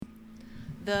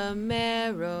The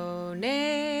Marinade.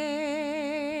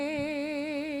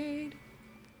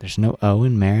 There's no O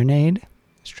in Marinade.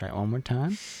 Let's try it one more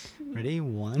time. Ready?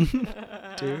 1,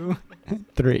 2,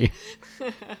 3.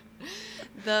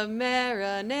 The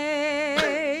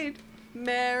Marinade.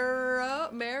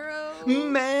 Marinade.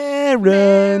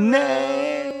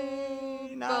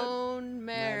 Bone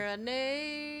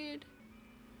marinade.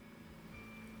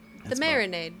 The That's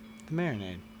Marinade. The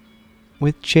Marinade.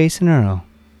 With Jason Earle.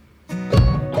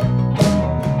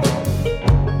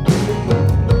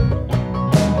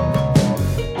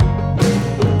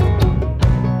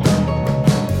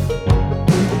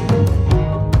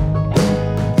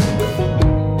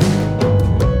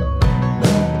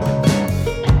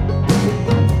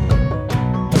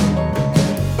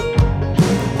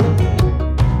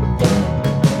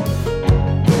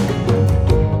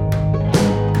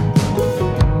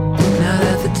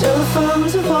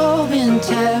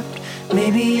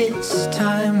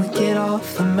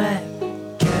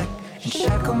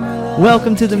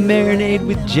 Welcome to The Marinade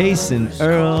with Jason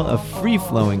Earle, a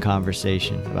free-flowing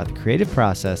conversation about the creative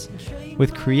process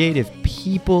with creative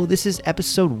people. This is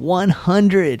episode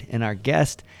 100, and our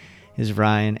guest is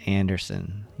Ryan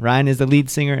Anderson. Ryan is the lead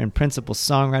singer and principal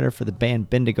songwriter for the band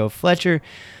Bendigo Fletcher,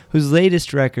 whose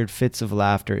latest record, Fits of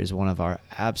Laughter, is one of our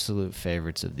absolute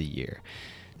favorites of the year.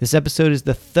 This episode is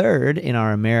the third in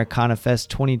our Americanafest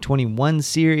 2021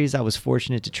 series. I was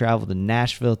fortunate to travel to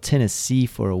Nashville, Tennessee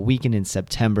for a weekend in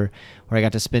September, where I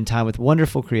got to spend time with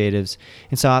wonderful creatives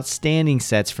and saw outstanding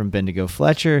sets from Bendigo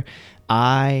Fletcher,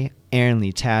 Earle,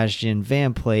 Lee Tasjan,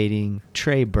 Van Plating,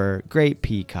 Tre Burt, Great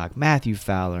Peacock, Matthew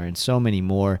Fowler, and so many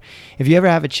more. If you ever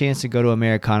have a chance to go to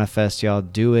Americanafest, y'all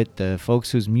do it. The folks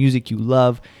whose music you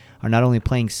love are not only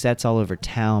playing sets all over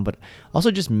town, but also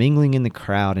just mingling in the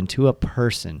crowd. And to a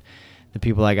person, the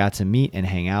people I got to meet and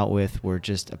hang out with were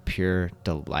just a pure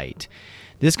delight.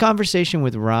 This conversation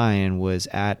with Ryan was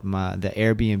at the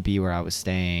Airbnb where I was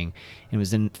staying. It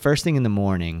was first thing in the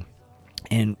morning,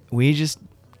 and we just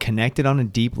connected on a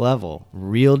deep level,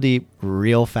 real deep,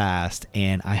 real fast.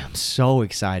 And I am so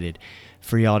excited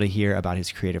for y'all to hear about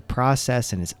his creative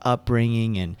process and his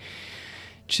upbringing, and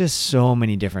just so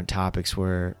many different topics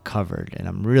were covered, and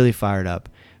I'm really fired up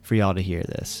for y'all to hear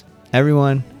this.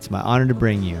 Everyone, it's my honor to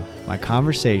bring you my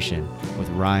conversation with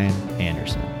Ryan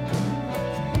Anderson.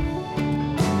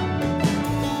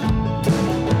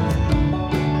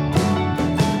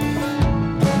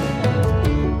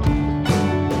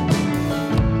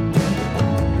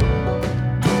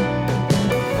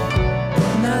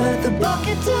 Now that the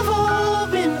buckets have all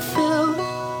been filled,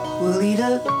 we'll eat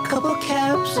a couple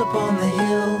caps up on the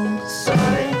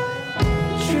hillside.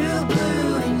 True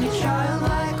blue in your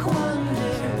childlike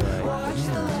wonder. Watch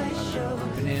the light show.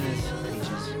 Bananas,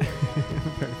 peaches.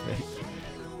 Perfect.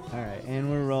 All right, and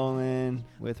we're rolling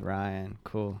with Ryan.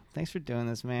 Cool. Thanks for doing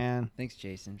this, man. Thanks,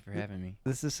 Jason, for having me.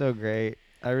 This is so great.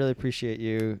 I really appreciate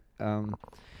you.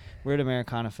 We're at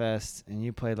Americanafest, and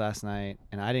you played last night,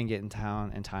 and I didn't get in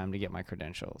town in time to get my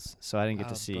credentials, so I didn't get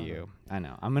to see you. I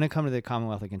know. I'm going to come to the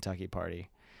Commonwealth of Kentucky party.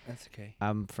 That's okay.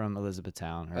 I'm from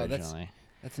Elizabethtown originally.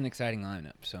 That's an exciting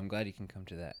lineup, so I'm glad you can come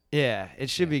to that. Yeah, it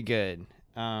should be good.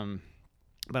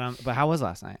 But how was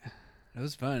last night? It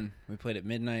was fun. We played at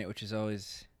midnight, which is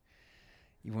always,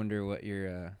 you wonder what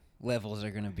your levels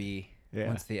are going to be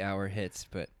once the hour hits,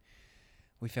 but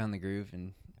we found the groove,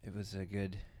 and it was a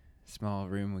good small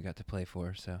room we got to play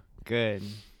for. So Good.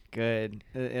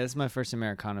 It's my first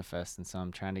Americanafest, and so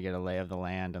I'm trying to get a lay of the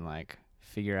land and like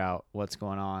figure out what's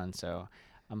going on. So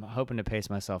I'm hoping to pace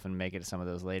myself and make it to some of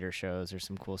those later shows. There's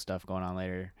some cool stuff going on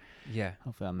later. Yeah,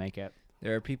 Hopefully I'll make it.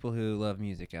 there are people who love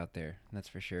music out there. That's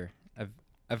for sure.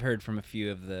 I've heard from a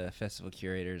few of the festival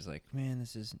curators like, man,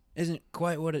 this isn't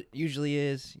quite what it usually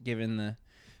is, given the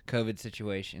COVID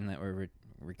situation that we're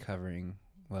recovering.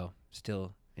 Well,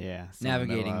 still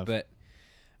navigating, but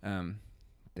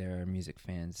there are music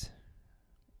fans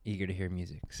eager to hear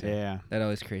music. So that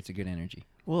always creates a good energy.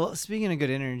 Well, speaking of good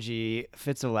energy,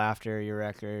 Fits of Laughter, your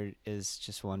record is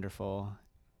just wonderful,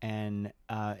 and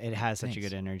it has such a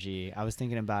good energy. I was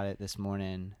thinking about it this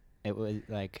morning. It was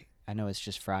like, I know it's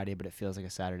just Friday, but it feels like a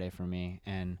Saturday for me,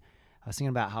 and I was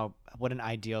thinking about what an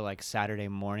ideal like Saturday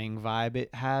morning vibe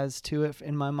it has to it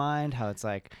in my mind, how it's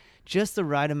like just the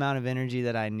right amount of energy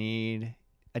that I need,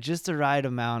 just the right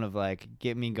amount of like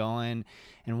get me going.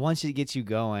 And once it gets you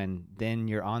going, then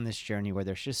you're on this journey where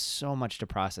there's just so much to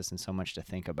process and so much to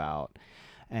think about.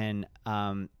 And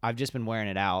I've just been wearing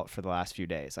it out for the last few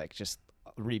days, like just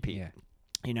repeat,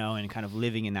 and kind of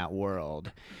living in that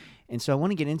world. And so I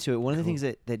want to get into it. One of the things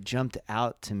that jumped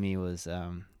out to me was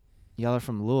y'all are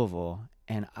from Louisville,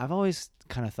 and I've always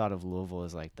kind of thought of Louisville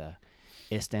as like the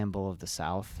Istanbul of the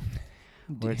South.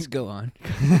 Where Dude, go on.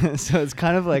 So it's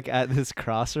kind of like at this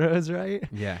crossroads, right?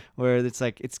 Yeah. Where it's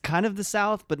like it's kind of the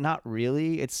South, but not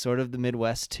really. It's sort of the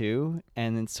Midwest too,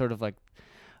 and it's sort of like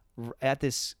at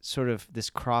this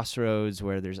crossroads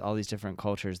where there's all these different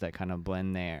cultures that kind of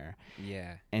blend there.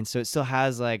 Yeah. And so it still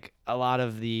has like a lot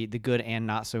of the good and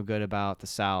not so good about the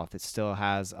South. It still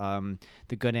has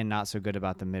the good and not so good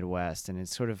about the Midwest, and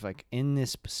it's sort of like in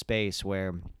this space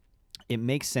where it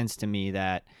makes sense to me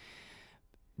that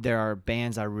there are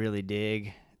bands I really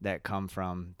dig that come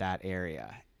from that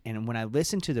area. And when I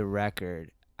listen to the record,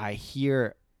 I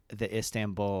hear the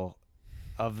Istanbul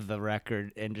of the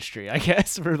record industry, I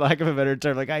guess, for lack of a better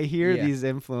term. Like I hear these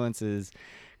influences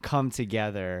come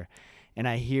together, and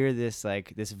I hear this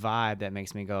like this vibe that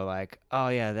makes me go like, oh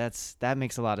yeah, that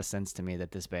makes a lot of sense to me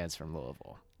that this band's from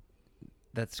Louisville.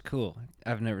 That's cool.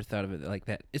 I've never thought of it like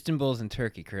that. Istanbul's in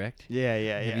Turkey, correct?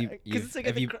 Yeah.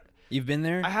 You've been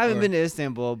there? I haven't been to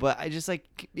Istanbul, but I just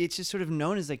like it's just sort of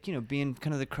known as like, being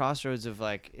kind of the crossroads of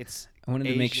like it's. I wanted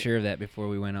to make sure of that before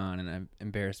we went on, and I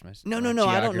embarrassed myself. No.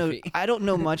 I don't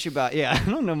know much about. Yeah, I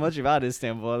don't know much about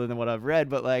Istanbul other than what I've read.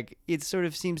 But like, it sort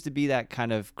of seems to be that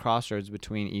kind of crossroads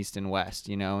between East and West,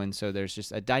 And so there's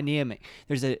just a dynamic.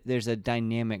 There's a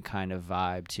dynamic kind of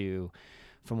vibe to,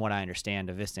 from what I understand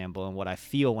of Istanbul and what I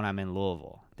feel when I'm in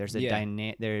Louisville. There's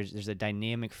a there's a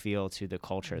dynamic feel to the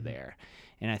culture there,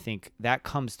 and I think that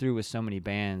comes through with so many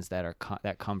bands that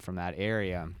come from that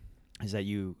area. Is that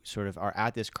you sort of are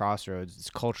at this crossroads,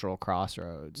 this cultural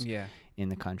crossroads in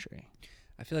the country.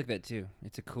 I feel like that too.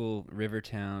 It's a cool river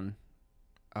town,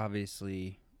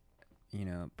 obviously,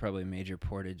 probably a major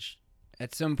portage.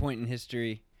 At some point in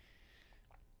history,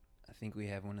 I think we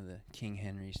have one of the King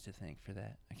Henrys to thank for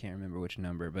that. I can't remember which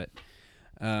number, but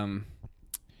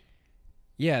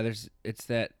it's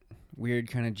that weird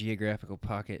kind of geographical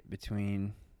pocket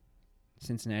between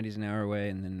Cincinnati's an hour away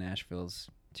and then Nashville's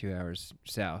 2 hours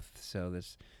south. So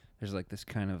there's like this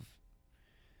kind of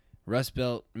Rust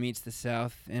Belt meets the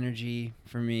South energy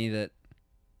for me that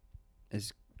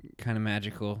is kind of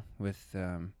magical with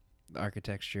the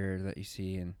architecture that you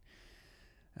see and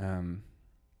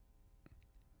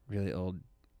really old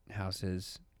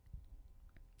houses.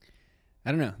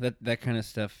 I don't know, that kind of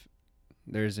stuff.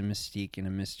 There's a mystique and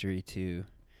a mystery to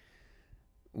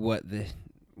what the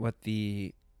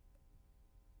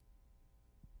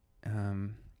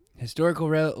historical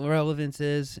relevance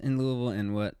is in Louisville,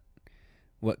 and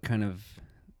what kind of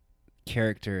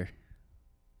character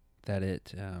that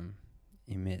it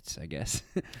emits, I guess.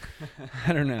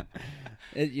 I don't know.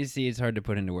 You see, it's hard to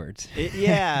put into words.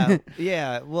 Yeah.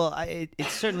 Well, it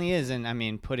certainly is, and I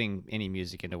mean, putting any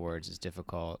music into words is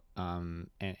difficult, and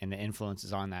the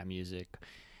influences on that music.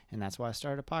 And that's why I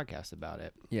started a podcast about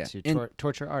it. Yeah. To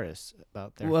torture artists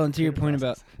about their. Well, and to your point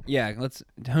process. let's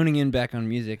honing in back on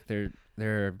music. There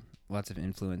are lots of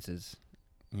influences.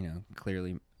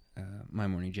 Clearly, My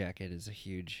Morning Jacket is a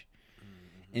huge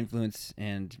influence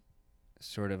and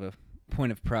sort of a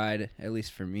point of pride, at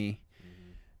least for me,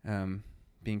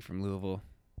 being from Louisville.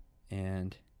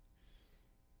 And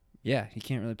yeah, you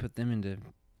can't really put them into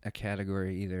a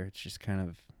category either. It's just kind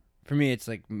of. For me, it's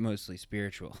like mostly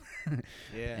spiritual.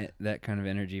 Yeah. That kind of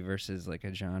energy versus like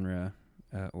a genre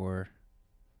or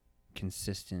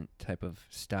consistent type of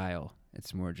style.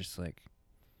 It's more just like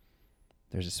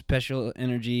there's a special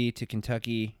energy to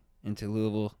Kentucky and to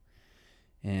Louisville,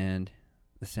 and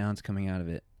the sounds coming out of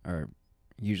it are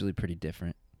usually pretty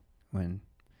different when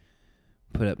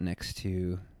put up next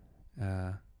to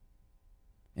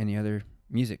any other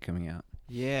music coming out.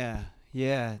 Yeah.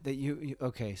 That you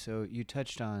okay? So you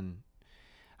touched on.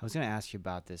 I was gonna ask you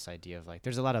about this idea of like,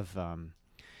 there's a lot of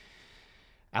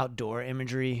outdoor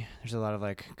imagery. There's a lot of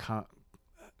like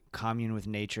commune with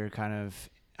nature kind of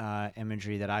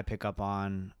imagery that I pick up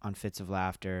on Fits of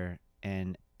Laughter,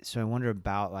 and so I wonder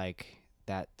about like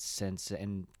that sense.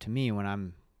 And to me,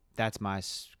 that's my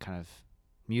kind of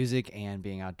music and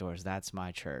being outdoors. That's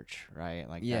my church, right?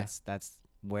 Like that's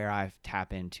where I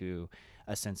tap into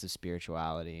a sense of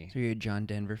spirituality. So you're a John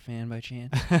Denver fan by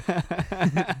chance?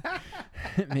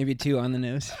 Maybe too on the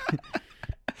nose.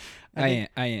 I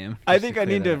am. I think I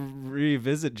need to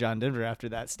revisit John Denver after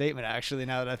that statement, actually,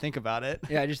 now that I think about it.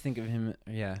 Yeah, I just think of him,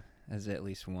 as at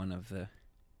least one of the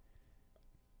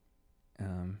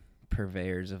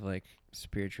purveyors of like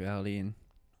spirituality and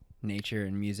nature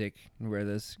and music, where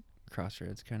those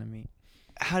crossroads kind of meet.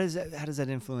 How does that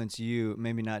influence you?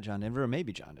 Maybe not John Denver, or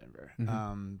maybe John Denver,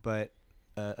 but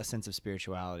a sense of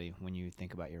spirituality when you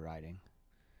think about your writing.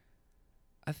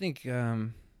 I think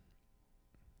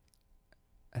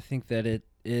that it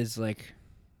is like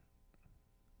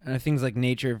things like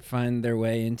nature find their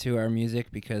way into our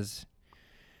music because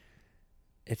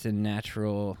it's a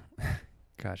natural.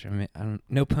 Gosh, I don't,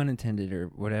 no pun intended or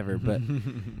whatever, but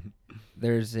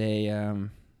there's a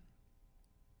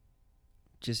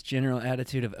just general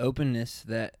attitude of openness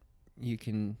that you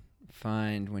can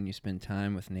find when you spend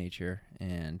time with nature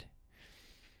and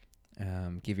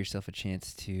give yourself a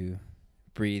chance to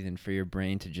breathe and for your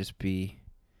brain to just be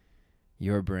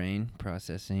your brain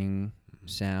processing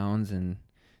sounds and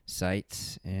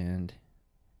sights and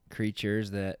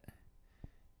creatures that,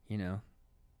 you know,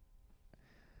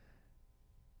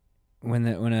 when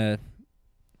a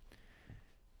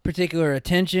particular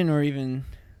attention or even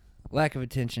lack of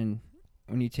attention,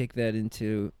 when you take that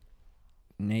into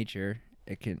nature,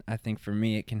 it can, I think for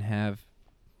me, it can have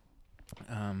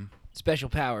special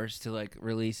powers to like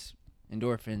release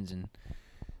endorphins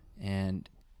and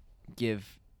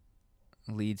give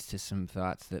leads to some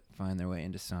thoughts that find their way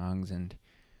into songs. And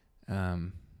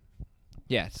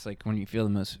yeah, it's like when I feel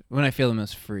the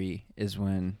most free is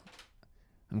when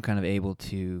I'm kind of able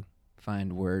to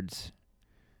find words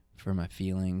for my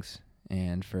feelings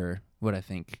and for what I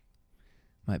think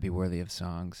might be worthy of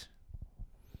songs.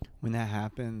 When that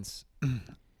happens,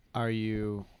 are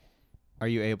you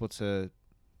able to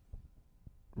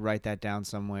write that down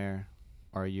somewhere?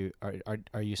 Are you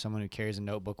someone who carries a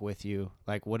notebook with you?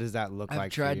 Like, what does that look like?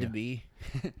 I've tried to be.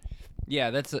 Yeah,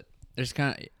 there's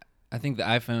kind of. I think the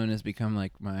iPhone has become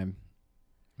like my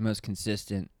most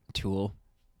consistent tool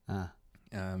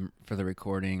for the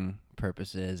recording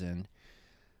purposes, and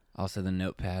also the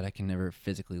notepad. I can never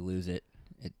physically lose it.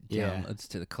 It downloads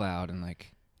to the cloud and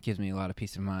like gives me a lot of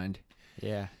peace of mind.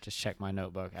 Yeah, just check my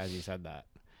notebook as you said that.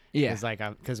 Yeah,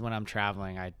 because when I'm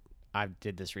traveling, I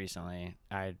did this recently.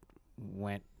 I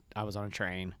was on a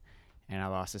train, and I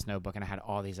lost this notebook, and I had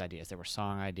all these ideas. There were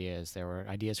song ideas, there were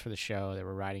ideas for the show, there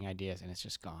were writing ideas, and it's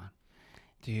just gone.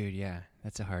 Dude, yeah,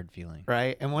 that's a hard feeling.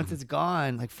 Right? And once it's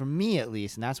gone, like for me at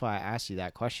least, and that's why I asked you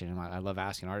that question, and I love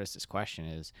asking artists this question,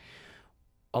 is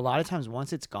a lot of times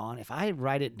once it's gone, if I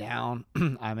write it down,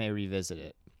 I may revisit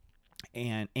it.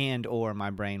 And or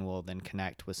my brain will then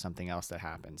connect with something else that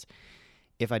happens.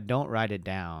 If I don't write it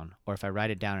down, or if I write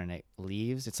it down and it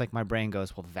leaves, it's like my brain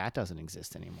goes, well, that doesn't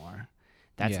exist anymore.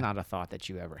 That's not a thought that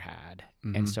you ever had.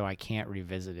 Mm-hmm. And so I can't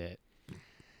revisit it.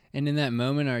 And in that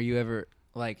moment, are you ever,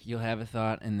 like, you'll have a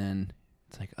thought and then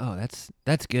it's like, oh,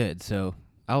 that's good. So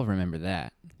I'll remember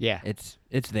that. Yeah. It's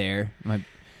there.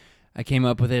 I came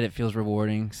up with it. It feels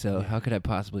rewarding. So how could I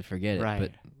possibly forget it? Right.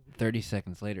 But 30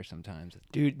 seconds later sometimes.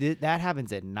 Dude, that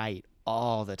happens at night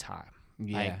all the time.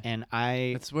 Yeah.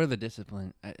 That's where the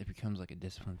discipline, it becomes like a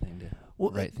discipline thing to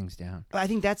write things down. I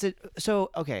think that's it. So,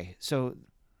 okay. So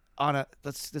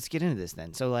let's get into this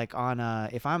then. So like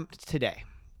if I'm today,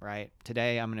 right?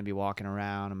 Today I'm going to be walking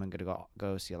around. I'm going to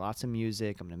go see lots of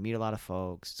music. I'm going to meet a lot of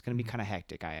folks. It's going to be kind of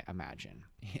hectic, I imagine.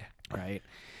 Yeah. Right.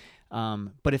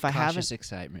 But if I haven't, cautious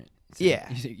excitement. You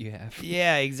have.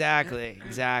 Yeah, exactly.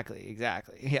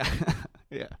 Yeah.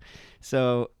 Yeah.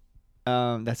 So,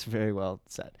 that's very well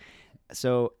said.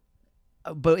 So,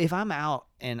 but if I'm out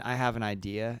and I have an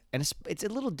idea, and it's a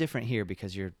little different here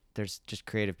because there's just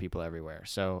creative people everywhere.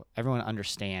 So everyone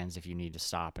understands if you need to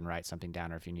stop and write something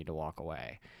down or if you need to walk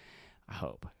away. I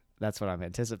hope. That's what I'm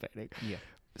anticipating. Yeah.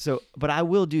 So, but I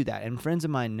will do that. And friends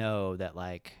of mine know that,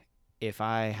 like, if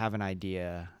I have an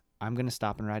idea, I'm going to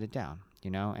stop and write it down,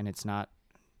 and it's not,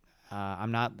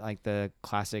 I'm not like the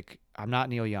classic, I'm not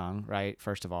Neil Young, right?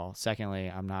 First of all.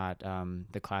 Secondly, I'm not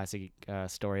the classic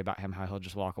story about him, how he'll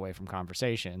just walk away from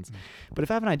conversations. Mm. But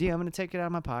if I have an idea, I'm going to take it out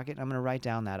of my pocket. I'm going to write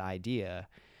down that idea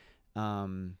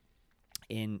in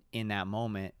that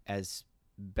moment as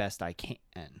best I can.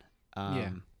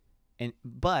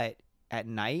 But at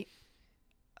night,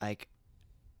 like,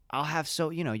 I'll have,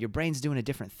 your brain's doing a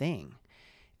different thing.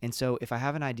 And so if I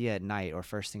have an idea at night or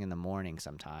first thing in the morning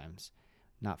sometimes,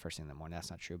 not first thing in the morning,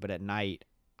 that's not true, but at night,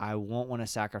 I won't want to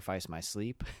sacrifice my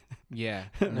sleep. Yeah.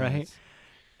 Right?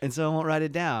 And so I won't write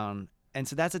it down. And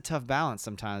so that's a tough balance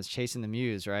sometimes, chasing the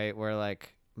muse, right? Where,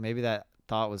 like, maybe that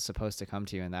thought was supposed to come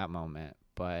to you in that moment,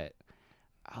 but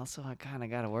also I kind of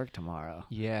got to work tomorrow.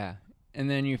 Yeah. And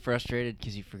then you're frustrated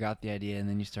because you forgot the idea, and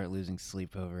then you start losing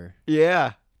sleep over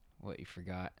what you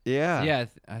forgot. Yeah. Yeah,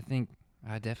 I think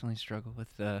I definitely struggle with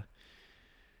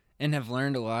and have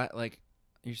learned a lot. Like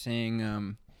you're saying,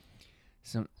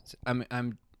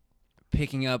 I'm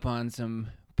picking up on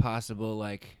some possible,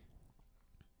 like,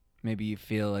 maybe you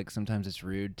feel like sometimes it's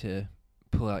rude to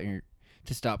pull out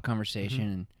to stop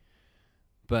conversation, mm-hmm.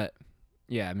 But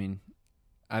yeah, I mean,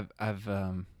 I've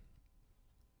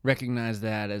recognized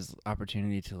that as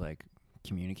opportunity to, like,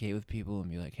 communicate with people and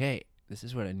be like, hey, this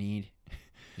is what I need.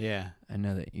 Yeah. I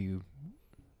know that you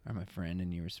are my friend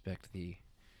and you respect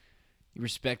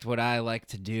what I like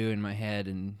to do in my head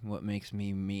and what makes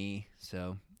me me.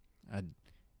 So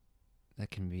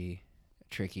that can be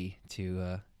tricky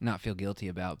to not feel guilty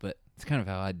about, but it's kind of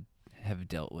how I'd have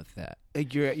dealt with that.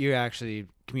 Like you're actually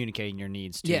communicating your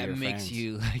needs to your it makes friends.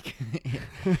 you like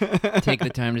take the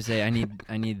time to say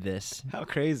I need this. How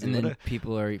crazy. And then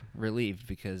people are relieved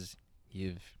because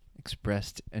you've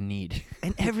expressed a need.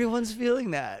 And everyone's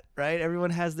feeling that, right?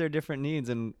 Everyone has their different needs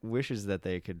and wishes that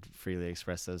they could freely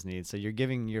express those needs. So you're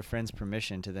giving your friends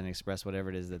permission to then express whatever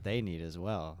it is that they need as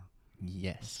well.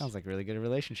 Yes. Sounds like really good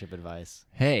relationship advice.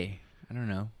 Hey, I don't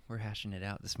know. We're hashing it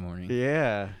out this morning.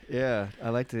 Yeah. I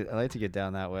like to get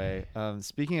down that way.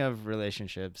 Speaking of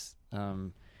relationships,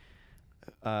 I'm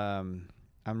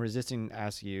resisting to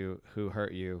ask you who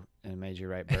hurt you and made you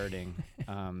write Birding.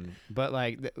 But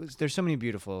like, there's so many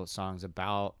beautiful songs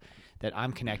about that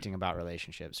I'm connecting about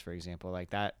relationships. For example,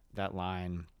 like that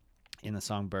line in the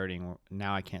song Birding,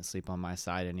 now I can't sleep on my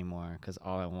side anymore because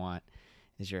all I want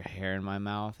is your hair in my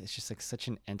mouth. It's just like such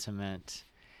an intimate,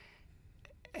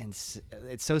 and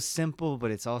it's so simple,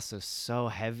 but it's also so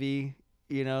heavy,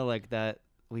 like that.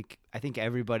 I think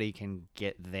everybody can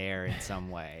get there in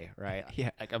some way, right? Yeah.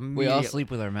 Like We all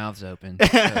sleep with our mouths open. So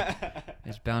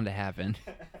it's bound to happen.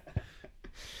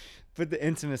 But the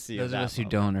intimacy Those of us who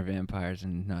don't are vampires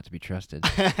and not to be trusted.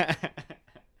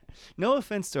 No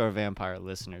offense to our vampire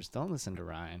listeners. Don't listen to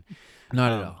Ryan.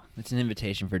 Not at all. It's an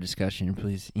invitation for discussion.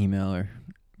 Please email or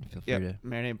feel free to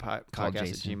call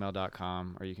Jason.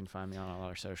 marinadepodcast@gmail.com, or you can find me on all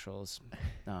our socials.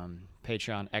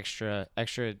 Patreon, extra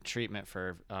treatment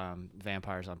for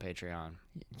vampires on Patreon.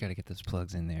 You got to get those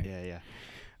plugs in there.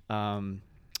 Yeah.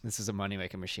 This is a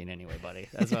money-making machine anyway, buddy.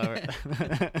 That's why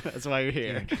that's why you're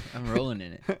here. Dude, I'm rolling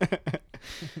in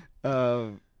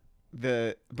it.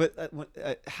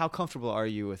 How comfortable are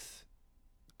you with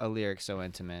a lyric so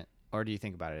intimate, or do you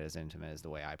think about it as intimate as the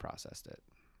way I processed it?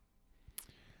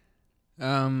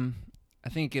 I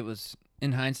think it was,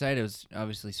 in hindsight, it was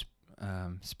obviously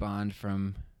spawned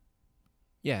from,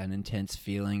 an intense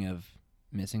feeling of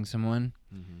missing someone.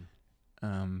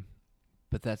 Mm-hmm.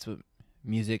 But that's what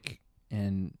music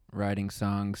and writing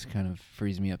songs kind of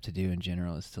frees me up to do in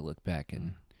general, is to look back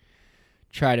and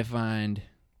try to find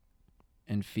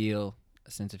and feel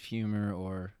a sense of humor,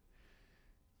 or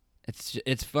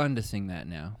it's fun to sing that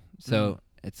now. So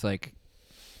it's like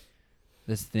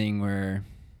this thing where,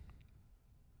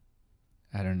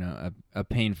 I don't know, a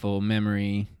painful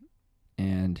memory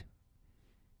and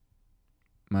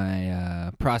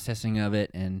my processing of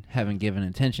it and having given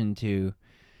attention to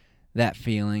that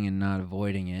feeling and not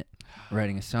avoiding it,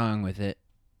 writing a song with it,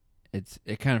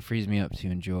 it kind of frees me up to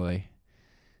enjoy.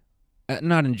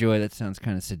 Not enjoy, that sounds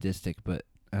kind of sadistic, but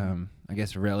I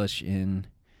guess relish in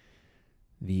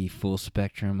the full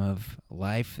spectrum of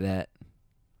life that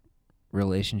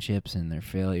relationships and their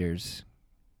failures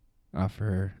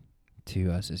offer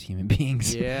to us as human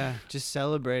beings. Yeah, just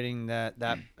celebrating that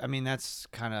I mean, that's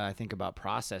kind of, I think about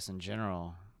process in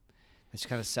general. It's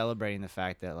kind of celebrating the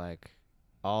fact that like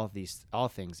all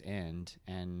things end,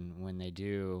 and when they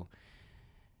do,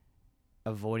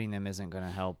 avoiding them isn't going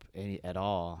to help at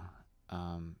all.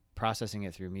 Processing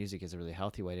it through music is a really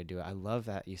healthy way to do it. I love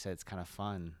that you said it's kind of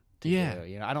fun to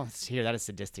do. I don't hear that as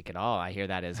sadistic at all. I hear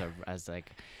that as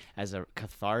a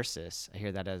catharsis. I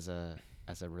hear that as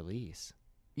a release.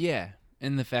 Yeah,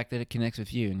 and the fact that it connects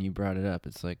with you, and you brought it up,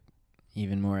 it's like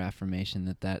even more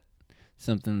affirmation that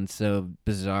something so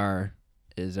bizarre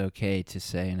is okay to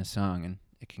say in a song, and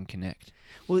it can connect.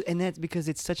 Well, and that's because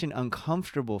it's such an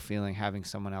uncomfortable feeling having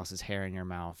someone else's hair in your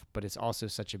mouth, but it's also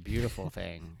such a beautiful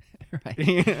thing. Right.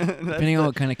 Depending on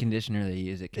what kind of conditioner they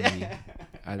use, it can be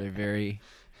either very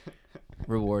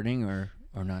rewarding or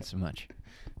not so much.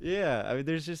 Yeah, I mean,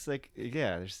 there's just like,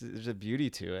 there's a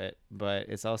beauty to it, but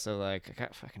it's also like, I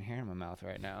got fucking hair in my mouth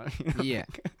right now. Yeah,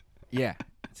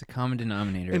 it's a common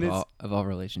denominator of all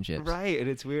relationships. Right, and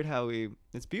it's weird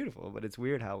it's beautiful, but it's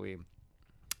weird how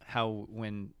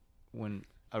when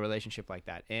a relationship like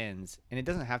that ends, and it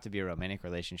doesn't have to be a romantic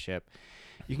relationship.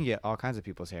 You can get all kinds of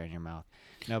people's hair in your mouth.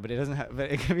 No, but it doesn't have.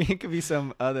 But it could be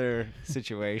some other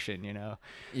situation,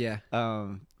 Yeah.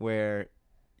 Where,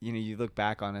 you look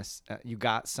back on us, you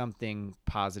got something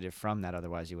positive from that.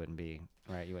 Otherwise, you wouldn't be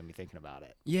right. You wouldn't be thinking about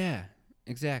it. Yeah,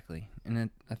 exactly. And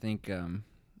I think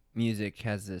music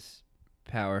has this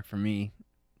power for me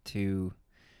to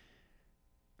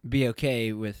be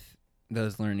okay with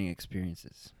those learning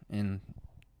experiences. And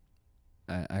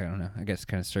I don't know, I guess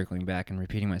kind of circling back and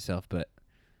repeating myself, but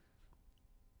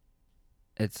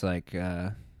it's like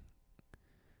the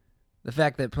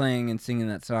fact that playing and singing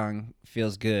that song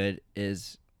feels good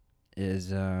is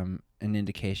is an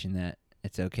indication that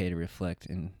it's okay to reflect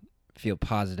and feel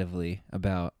positively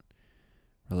about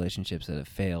relationships that have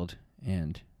failed,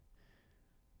 and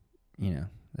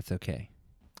that's okay.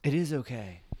 It is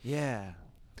okay. Yeah.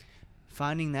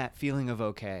 Finding that feeling of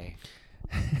okay.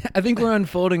 I think we're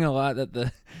unfolding a lot that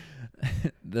the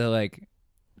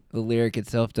lyric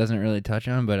itself doesn't really touch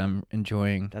on, but I'm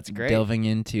enjoying That's great. delving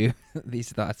into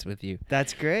these thoughts with you.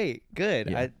 That's great. Good.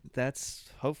 Yeah. That's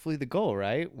hopefully the goal,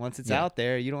 right? Once it's Yeah. out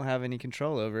there, you don't have any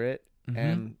control over it, Mhm.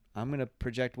 and I'm gonna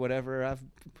project whatever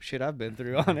shit I've been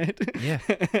through on it. Yeah.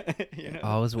 You know?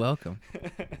 Always welcome.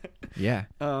 Yeah.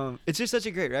 It's just such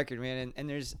a great record, man, and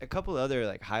there's a couple other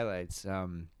like highlights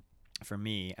for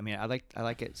me. I mean, I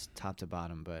like it top to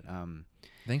bottom, but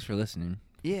Thanks for listening.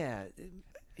 yeah,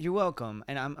 you're welcome,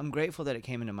 and I'm grateful that it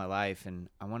came into my life, and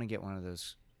I want to get one of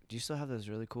those. Do you still have those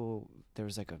really cool? There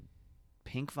was like a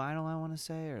pink vinyl, I want to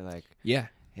say, or like Yeah.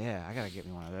 yeah, I gotta get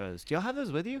me one of those. Do y'all have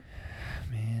those with you?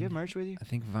 Man. Do you have merch with you? I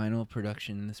think vinyl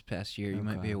production this past year, you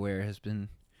might be Okay. aware, has been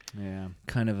Yeah,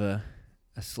 kind of a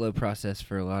slow process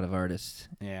for a lot of artists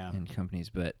yeah. and companies,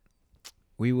 but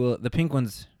the pink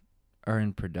ones are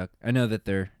in product. I know that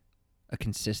they're a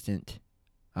consistent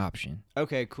option.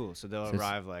 Okay, cool. So they'll So it's-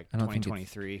 arrive like I don't think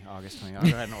 2023, August 20. I'll go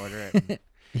ahead and order it.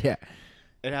 Yeah.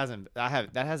 It hasn't.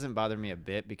 That hasn't bothered me a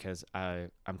bit because I'm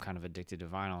kind of addicted to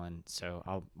vinyl, and so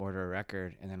I'll order a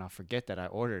record and then I'll forget that I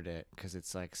ordered it because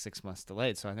it's like 6 months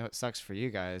delayed. So I know it sucks for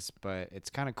you guys, but it's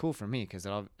kind of cool for me because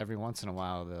every once in a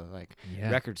while the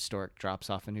record store drops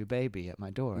off a new baby at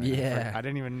my door. And Yeah. I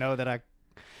didn't even know that I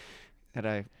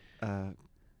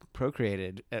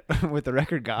procreated with the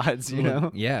record gods. You know.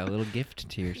 Yeah, a little gift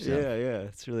to yourself. Yeah,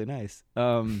 it's really nice.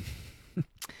 On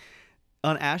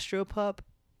Astropup,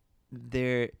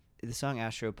 the song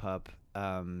Astropup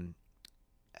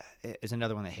is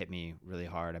another one that hit me really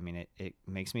hard. I mean, it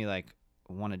makes me like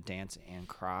want to dance and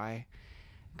cry,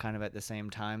 kind of at the same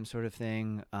time, sort of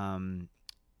thing. And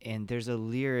there's a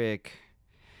lyric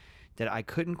that I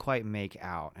couldn't quite make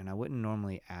out, and I wouldn't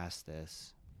normally ask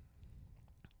this.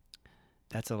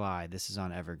 That's a lie. This is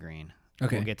on Evergreen.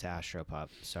 Okay. We'll get to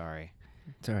Astropup. Sorry.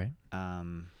 It's all right.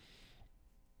 I'm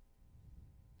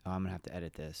gonna have to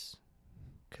edit this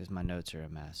because my notes are a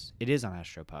mess. It is on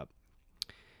Astropup.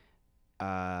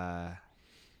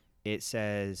 It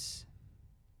says,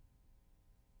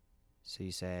 so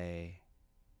you say,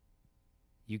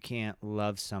 you can't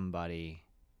love somebody.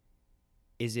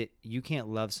 Is it you can't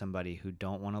love somebody who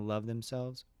don't want to love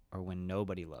themselves, or when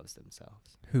nobody loves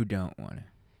themselves? Who don't want to?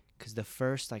 Because the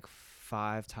first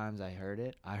 5 times I heard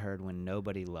it, I heard when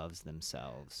nobody loves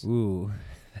themselves. Ooh,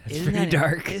 that's Isn't pretty that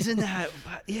dark. Isn't that?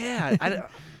 Yeah.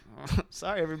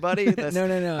 Sorry, everybody.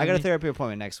 No. I got a therapy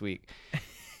appointment next week.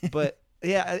 But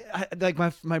yeah, I like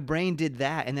my brain did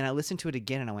that, and then I listened to it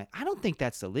again, and I went, I don't think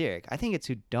that's the lyric. I think it's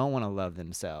who don't want to love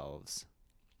themselves.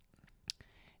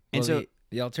 And Well, so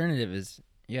the alternative is,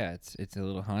 yeah, it's a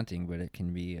little haunting, but it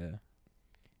can be.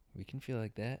 We can feel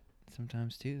like that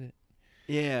sometimes too.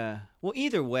 yeah. Well,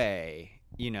 either way,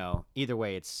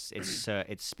 it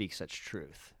speaks such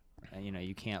truth.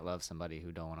 You can't love somebody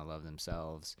who don't want to love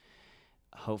themselves.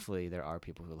 Hopefully there are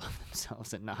people who love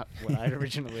themselves and not what I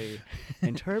originally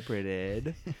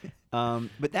interpreted.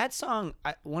 But that song,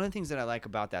 one of the things that I like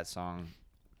about that song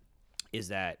is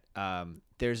that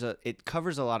it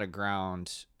covers a lot of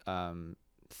ground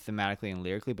thematically and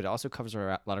lyrically, but it also covers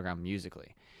a lot of ground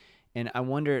musically. And I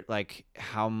wonder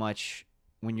how much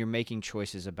when you're making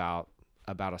choices about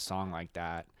a song like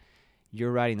that,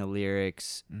 you're writing the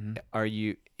lyrics.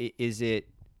 Mm-hmm.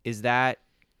 Is that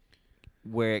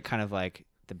where it kind of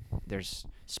there's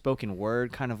spoken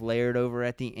word kind of layered over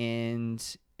at the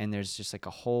end, and there's just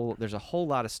there's a whole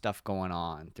lot of stuff going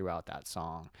on throughout that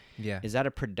song. Yeah. Is that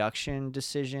a production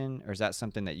decision, or is that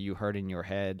something that you heard in your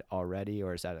head already,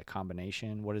 or is that a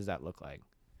combination? What does that look like?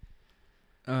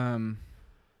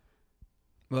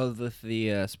 Well, with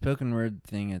the spoken word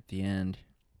thing at the end,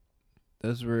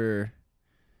 I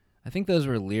think those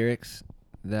were lyrics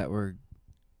that were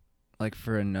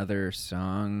for another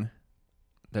song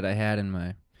that I had in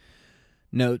my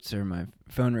notes or my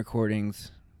phone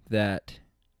recordings, that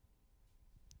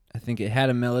I think it had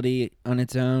a melody on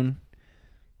its own,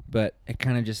 but it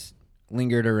kind of just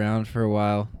lingered around for a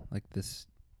while, because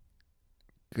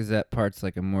that part's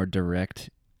a more direct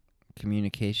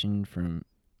communication from,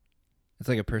 it's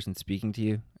like a person speaking to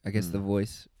you, I guess. The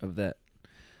voice of that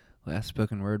last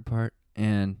spoken word part,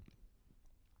 and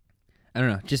I don't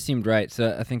know, it just seemed right.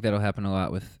 So I think that'll happen a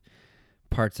lot with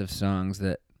parts of songs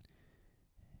that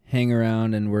hang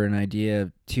around and were an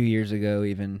idea 2 years ago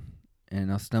even,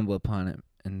 and I'll stumble upon it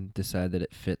and decide that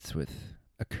it fits with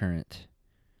a current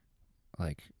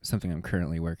like something I'm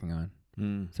currently working on.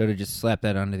 Mm. So to just slap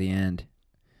that onto the end,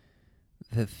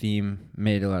 the theme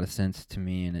made a lot of sense to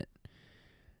me, and it,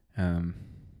 I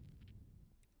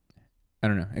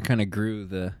don't know, it kind of grew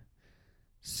the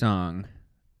song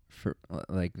for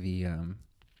like the, I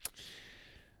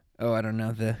don't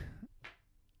know, the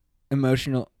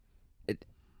emotional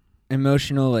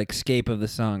like scape of the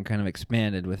song kind of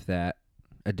expanded with that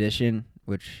addition,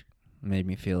 which made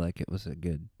me feel like it was a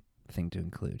good thing to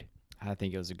include. I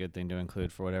think it was a good thing to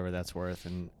include for whatever that's worth.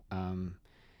 And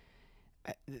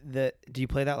do you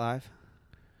play that live?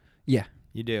 Yeah.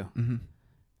 You do. Mm-hmm.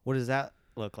 What does that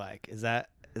look like? Is that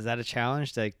a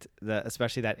challenge, like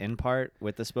especially that end part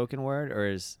with the spoken word, or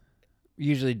is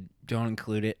Usually don't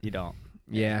include it. you don't?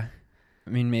 Yeah. I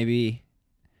mean, maybe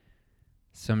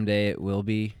someday it will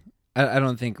be. I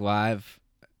don't think live.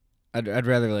 I'd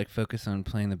rather like focus on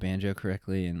playing the banjo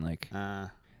correctly, and like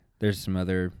there's some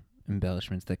other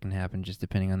embellishments that can happen just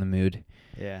depending on the mood.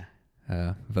 Yeah.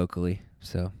 Vocally.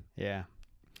 So Yeah.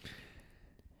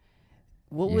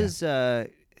 What was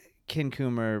Ken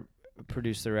Coomer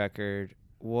produced the record?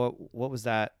 What was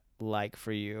that like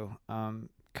for you?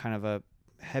 Kind of a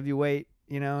heavyweight,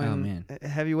 a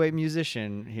heavyweight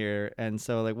musician here, and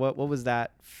so like what was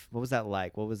that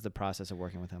like? What was the process of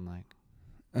working with him like?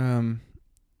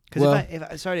 Because if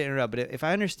I sorry to interrupt, but if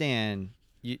I understand,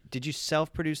 did you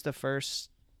self-produce the first?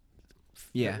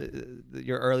 Yeah.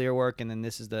 Your earlier work, and then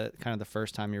this is the kind of the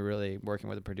first time you're really working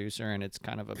with a producer, and it's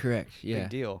kind of a correct. Yeah. big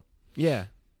deal. Yeah.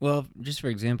 Well, just for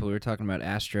example, we were talking about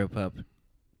Astropup.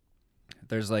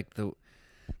 There's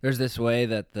this way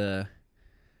that the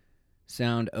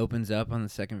sound opens up on the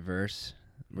second verse,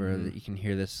 where you can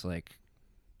hear this like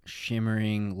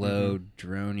shimmering, low,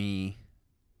 droney.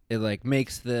 It like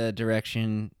makes the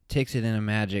direction, takes it in a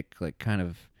magic, like kind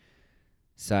of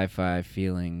sci-fi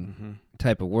feeling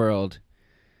type of world.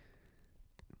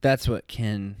 That's what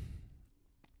Ken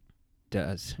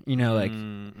does. Like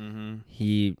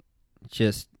he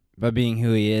just, by being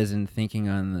who he is and thinking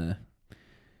on the,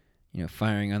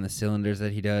 firing on the cylinders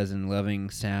that he does and loving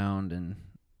sound and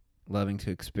loving to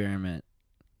experiment,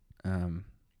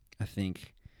 I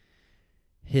think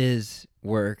his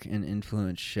work and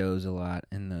influence shows a lot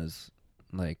in those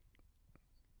like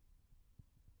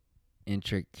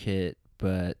intricate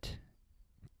but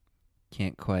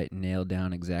can't quite nail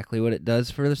down exactly what it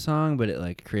does for the song, but it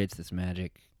like creates this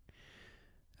magic.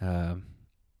 Like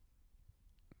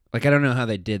I don't know how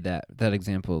they did that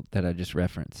example that I just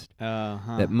referenced.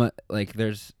 That like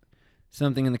there's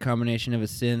something in the combination of a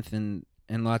synth and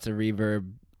lots of reverb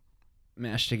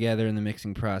mashed together in the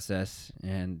mixing process,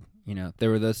 and there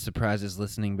were those surprises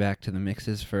listening back to the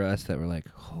mixes for us that were like,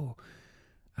 oh,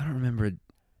 I don't remember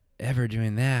ever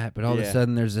doing that, but all of a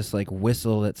sudden there's this like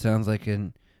whistle that sounds like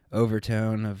an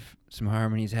overtone of some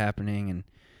harmonies happening, and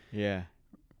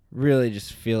really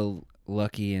just feel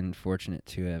lucky and fortunate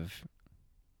to have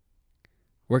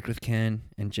worked with Ken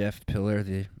and Jeff Pillar,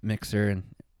 the mixer and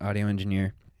audio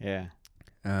engineer. Yeah.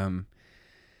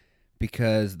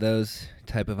 Because those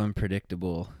type of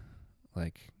unpredictable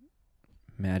like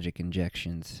magic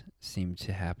injections seem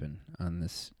to happen on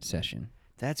this session.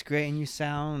 That's great,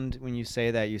 and when you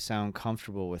say that, you sound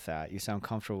comfortable with that. You sound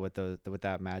comfortable with with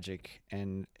that magic,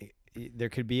 and there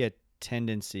could be a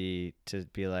tendency to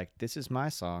be like, "This is my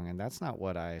song," and that's not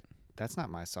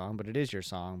my song, but it is your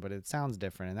song, but it sounds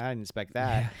different, and I didn't expect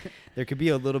that. Yeah. There could be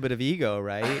a little bit of ego,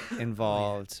 right,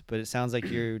 involved, but it sounds like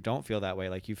you don't feel that way.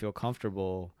 Like you feel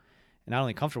comfortable, and not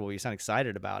only comfortable, you sound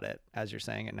excited about it as you're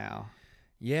saying it now.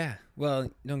 Yeah.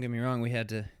 Well, don't get me wrong. We had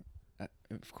to.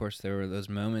 Of course, there were those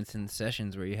moments in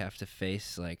sessions where you have to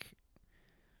face like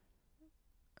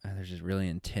there's this really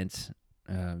intense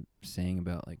saying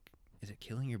about like, is it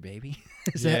killing your baby?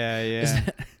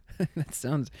 That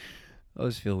sounds. I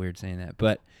always feel weird saying that,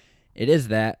 but it is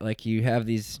that. Like you have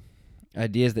these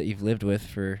ideas that you've lived with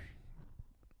for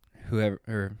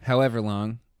however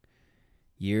long,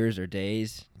 years or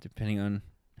days, depending on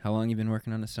how long you've been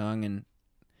working on a song, and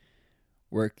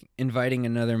inviting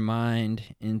another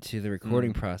mind into the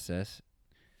recording process.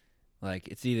 Like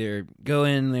it's either go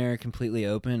in there completely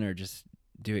open or just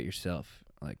do it yourself.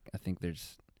 Like I think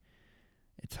it's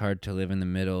hard to live in the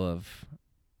middle of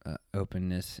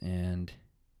openness and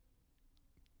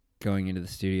going into the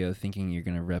studio thinking you're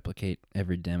going to replicate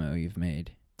every demo you've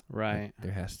made. Right. Like,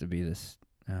 there has to be this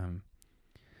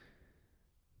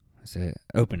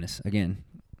openness again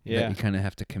that you kind of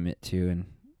have to commit to. And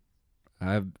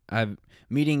I've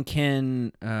meeting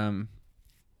Ken and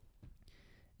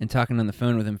talking on the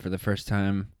phone with him for the first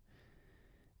time,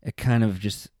 it kind of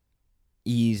just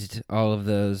eased all of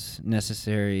those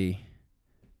necessary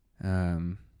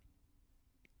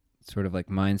sort of like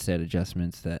mindset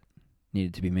adjustments that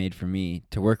needed to be made for me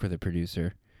to work with a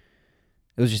producer.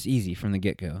 It was just easy from the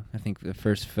get-go. I think the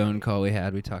first phone call we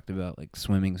had, we talked about like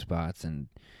swimming spots and,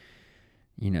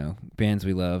 bands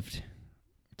we loved.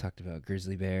 We talked about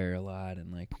Grizzly Bear a lot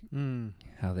and like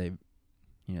how they,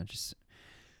 just,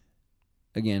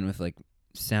 again, with like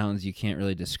sounds you can't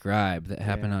really describe that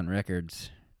happen on records.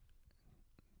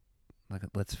 Like,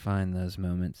 let's find those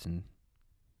moments and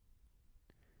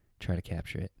try to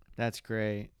capture it. That's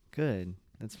great. Good.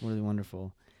 That's really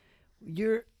wonderful.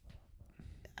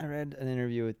 I read an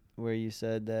interview where you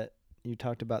said that you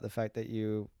talked about the fact that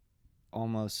you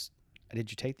almost, did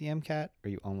you take the MCAT or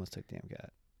you almost took the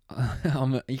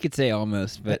MCAT? You could say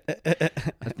almost, but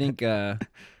I think, it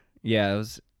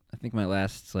was, I think my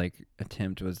last like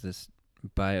attempt was this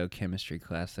biochemistry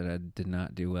class that I did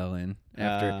not do well in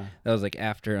that was like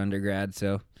after undergrad.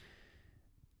 So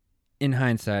in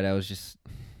hindsight, I was just,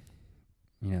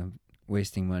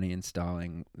 wasting money and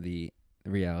stalling the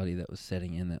reality that was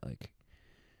setting in that like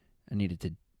I needed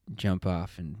to jump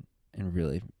off and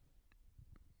really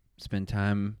spend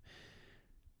time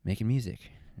making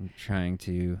music and trying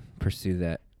to pursue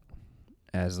that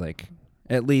as like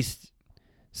at least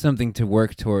something to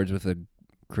work towards with a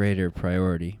greater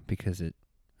priority because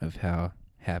of how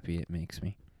happy it makes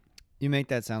me. You make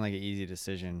that sound like an easy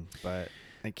decision, but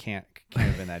it can't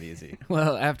have been that easy.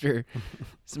 Well, after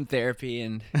some therapy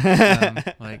and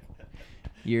like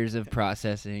years of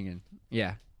processing and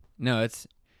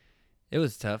it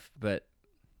was tough, but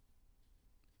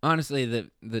honestly,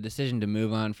 the decision to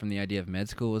move on from the idea of med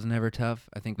school was never tough.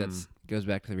 I think that's goes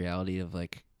back to the reality of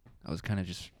like I was kind of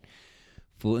just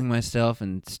fooling myself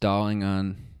and stalling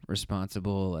on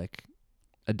responsible like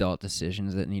adult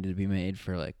decisions that needed to be made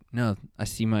for like no, I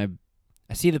see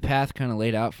the path kind of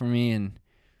laid out for me, and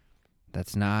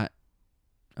that's not.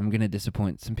 I'm gonna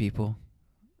disappoint some people,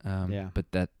 but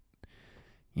that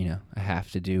I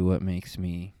have to do what makes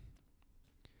me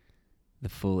the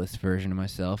fullest version of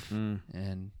myself,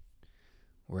 and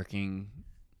working,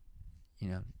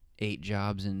 8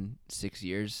 jobs in 6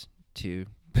 years to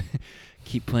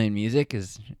keep playing music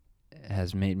has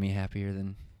made me happier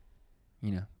than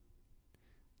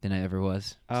I ever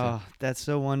was. Oh, that's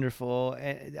so wonderful.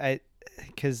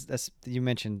 Because you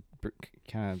mentioned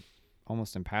kind of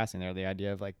almost in passing there the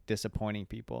idea of like disappointing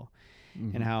people,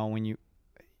 and how when you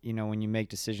make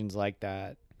decisions like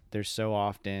that, there's so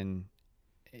often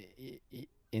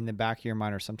in the back of your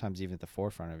mind, or sometimes even at the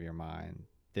forefront of your mind,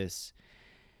 this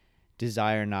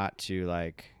desire not to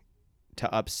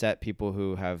upset people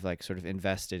who have like sort of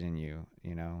invested in you,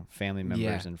 family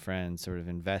members and friends sort of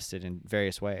invested in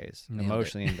various ways,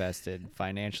 emotionally invested,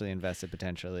 financially invested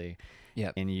potentially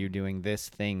in you doing this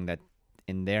thing that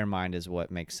in their mind is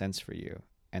what makes sense for you.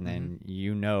 And then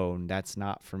that's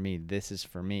not for me, this is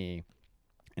for me.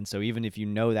 And so even if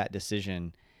that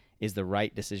decision is the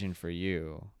right decision for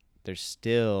you, there's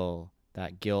still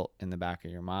that guilt in the back of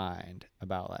your mind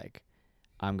about like,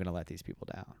 I'm going to let these people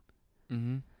down.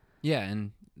 Mm-hmm. Yeah,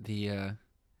 and you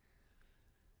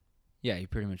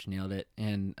pretty much nailed it.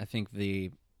 And I think my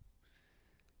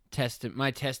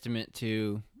testament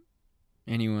to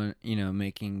anyone,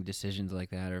 making decisions like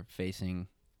that or facing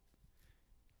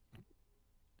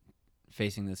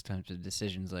those types of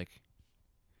decisions, like,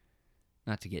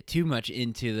 not to get too much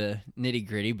into the nitty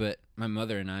gritty, but my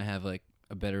mother and I have like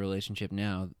a better relationship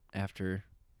now after,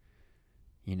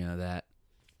 that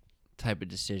type of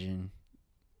decision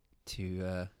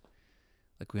to,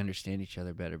 like, we understand each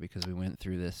other better because we went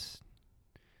through this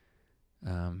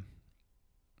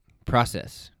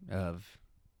process of,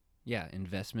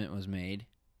 investment was made,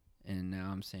 and now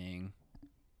I'm saying,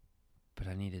 but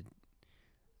I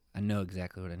know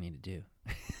exactly what I need to do.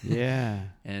 Yeah.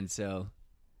 And so,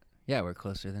 we're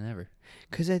closer than ever.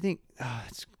 Because I think,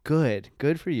 it's good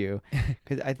for you.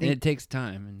 Because I think and it takes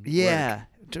time. And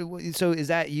work. So is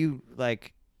that you,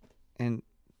 like, and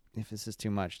if this is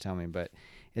too much, tell me, but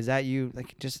is that you,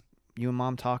 like, just you and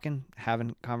mom talking,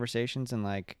 having conversations and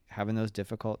like having those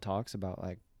difficult talks about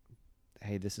like,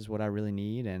 hey, this is what I really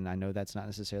need, and I know that's not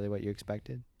necessarily what you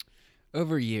expected?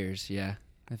 Over years, yeah.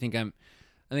 I don't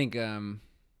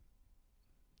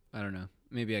know.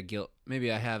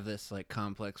 Maybe I have this like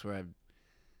complex where I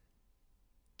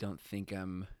don't think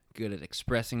I'm good at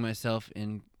expressing myself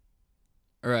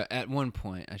at one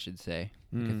point, I should say.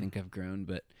 I think I've grown,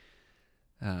 but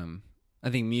I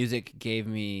think music gave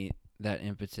me that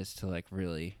impetus to like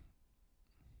really,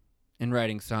 in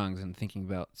writing songs and thinking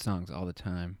about songs all the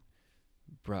time,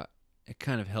 it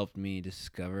kind of helped me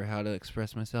discover how to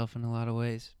express myself in a lot of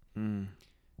ways.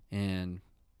 And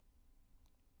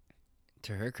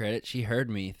to her credit, she heard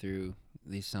me through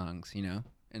these songs,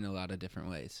 in a lot of different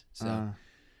ways.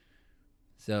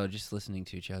 So just listening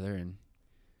to each other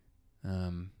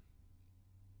and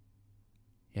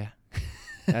yeah.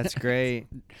 That's great.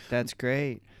 That's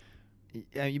great.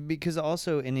 Yeah, because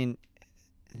also I'm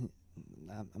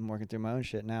working through my own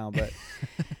shit now, but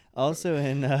also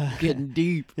in getting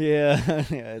deep. Yeah,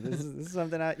 yeah. This is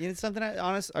something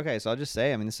Okay, so I'll just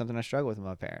say, I mean, this is something I struggle with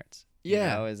my parents.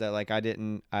 Yeah, you know, is that like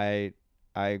I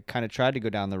kind of tried to go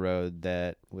down the road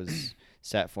that was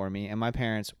set for me, and my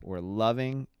parents were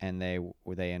loving, and they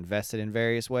invested in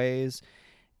various ways,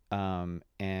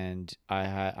 and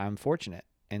I'm fortunate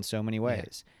in so many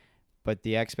ways. Yeah. But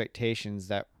the expectations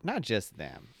that, not just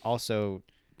them, also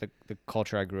the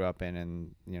culture I grew up in,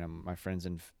 and you know, my friends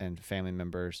and family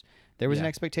members, there was an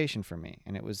expectation for me,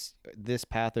 and it was this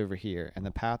path over here, and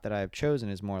the path that I've chosen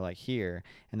is more like here,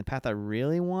 and the path I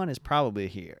really want is probably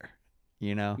here,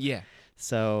 you know? Yeah.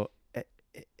 So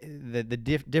the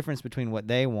difference between what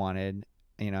they wanted,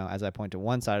 you know, as I point to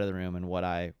one side of the room, and what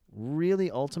I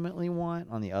really ultimately want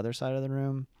on the other side of the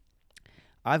room,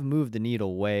 I've moved the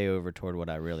needle way over toward what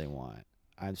I really want.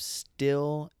 I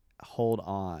still hold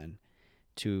on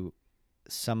to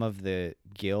some of the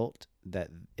guilt that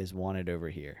is wanted over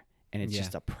here. And it's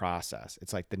just a process.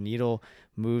 It's like the needle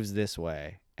moves this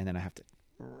way, and then I have to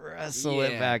wrestle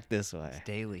it back this way. It's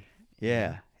daily.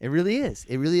 Yeah. It really is.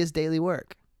 It really is daily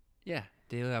work. Yeah.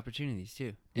 Daily opportunities,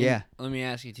 too. And yeah. Let me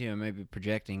ask you, too, I may be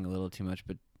projecting a little too much,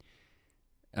 but,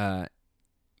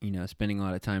 you know, spending a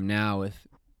lot of time now with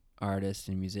artists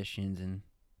and musicians and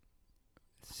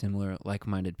similar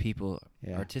like-minded people,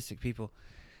 artistic people.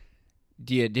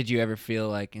 Did you ever feel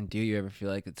like, and do you ever feel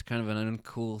like it's kind of an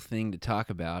uncool thing to talk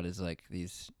about, is like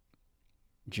these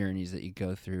journeys that you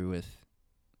go through with,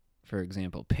 for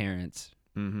example, parents?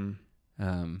 Mm-hmm.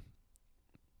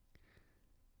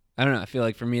 I don't know. I feel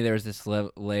like for me there was this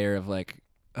layer of like,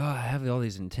 oh, I have all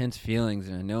these intense feelings,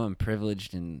 and I know I'm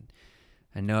privileged, and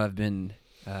I know I've been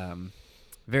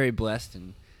very blessed,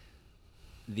 and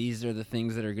these are the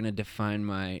things that are going to define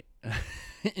my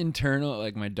internal,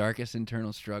 like my darkest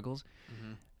internal struggles.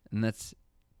 Mm-hmm. And that's,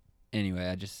 anyway,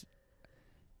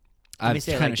 I've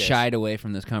kind of shied away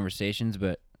from those conversations,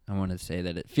 but I want to say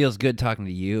that it feels good talking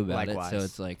to you about it. So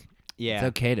it's like, it's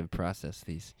okay to process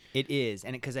these. It is.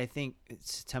 And because I think,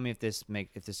 tell me if this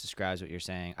describes what you're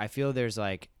saying. I feel there's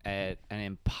like an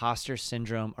imposter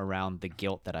syndrome around the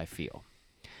guilt that I feel.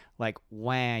 Like,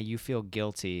 wow, you feel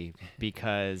guilty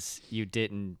because you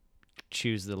didn't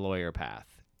choose the lawyer path,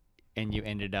 and you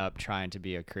ended up trying to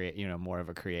be more of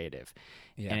a creative.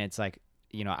 Yeah. And it's like,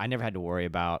 you know, I never had to worry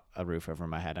about a roof over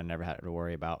my head. I never had to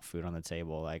worry about food on the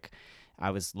table. Like,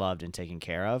 I was loved and taken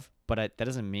care of, but that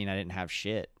doesn't mean I didn't have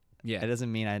shit. Yeah. That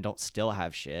doesn't mean I don't still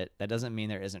have shit. That doesn't mean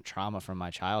there isn't trauma from my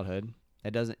childhood.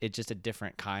 It's just a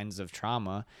different kinds of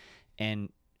trauma. And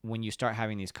when you start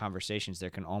having these conversations, there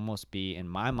can almost be, in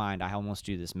my mind, I almost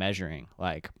do this measuring,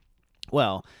 like,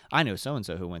 well, I know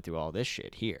so-and-so who went through all this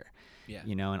shit here,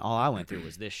 you know, and all I went through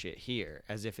was this shit here,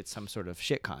 as if it's some sort of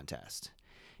shit contest,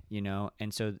 you know?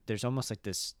 And so there's almost like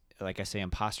this, like I say,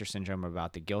 imposter syndrome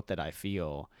about the guilt that I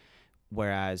feel,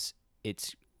 whereas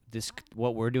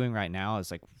what we're doing right now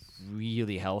is like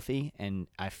really healthy, and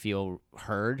I feel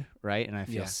heard, right? And I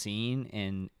feel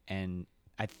seen, and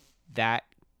that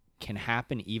can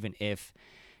happen even if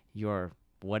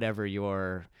whatever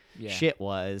your shit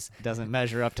was doesn't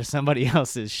measure up to somebody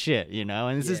else's shit, you know?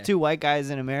 And this is two white guys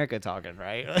in America talking,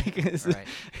 right? Like,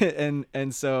 right.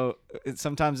 And so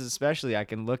sometimes, especially, I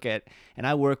can look at, and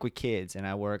I work with kids, and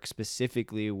I work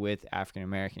specifically with African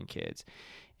American kids,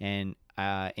 and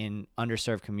in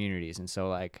underserved communities. And so,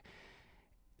 like,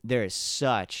 there is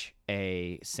such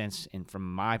a sense,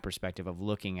 from my perspective, of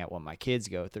looking at what my kids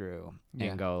go through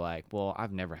and go like, well,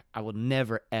 I will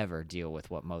never ever deal with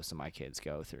what most of my kids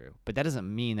go through. But that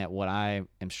doesn't mean that what I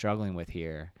am struggling with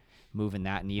here, moving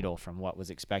that needle from what was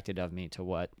expected of me to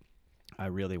what I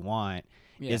really want,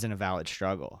 isn't a valid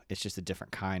struggle. It's just a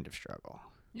different kind of struggle.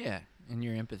 Yeah. And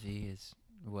your empathy is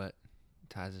what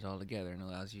ties it all together and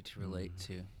allows you to relate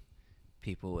to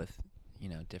people with, you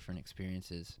know, different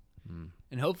experiences.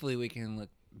 And hopefully we can look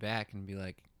back and be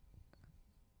like,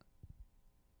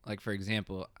 for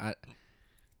example, I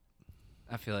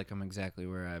feel like I'm exactly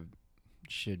where I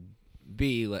should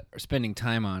be, or spending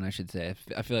time on, I should say.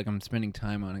 I feel like I'm spending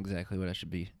time on exactly what I should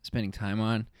be spending time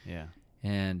on. Yeah.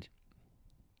 And,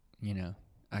 you know,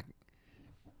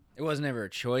 it wasn't ever a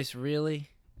choice,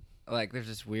 really. Like, there's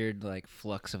this weird, like,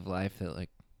 flux of life that, like,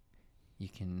 you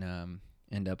can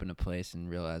end up in a place and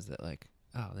realize that, like,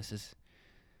 oh, this is...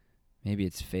 maybe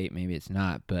it's fate, maybe it's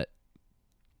not, but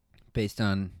based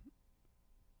on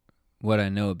what I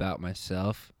know about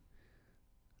myself,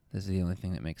 This is the only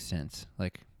thing that makes sense.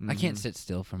 Like, I can't sit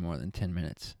still for more than 10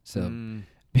 minutes. So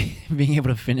being able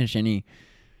to finish any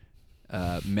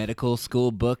medical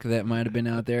school book that might have been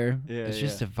out there, it's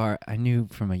just I knew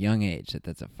from a young age that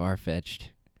that's a far-fetched.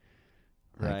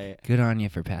 Right. Good on you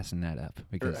for passing that up,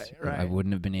 because Right. I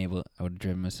wouldn't have been able. I would have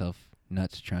driven myself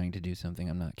nuts trying to do something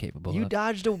I'm not capable You of.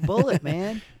 dodged a bullet,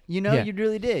 man. You know, Yeah. you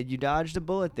really did. You dodged a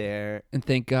bullet there. And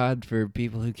thank God for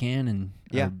people who can and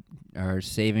are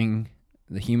saving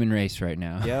the human race right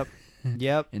now.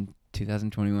 Yep. In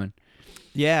 2021.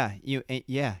 Yeah.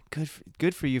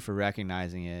 Good for you for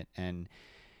recognizing it. And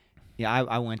yeah,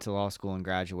 I went to law school and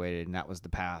graduated, and that was the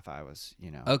path I was,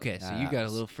 Okay, so you got a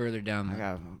little further down I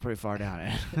got pretty far down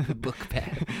it. the book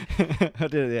path. I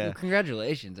did, yeah. Well,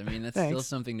 congratulations. I mean, that's still Thanks.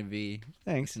 something to be.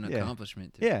 Thanks. It's an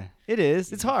accomplishment. Yeah, it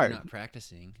is. It's hard. If you're not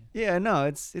practicing. Yeah, no,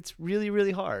 it's really,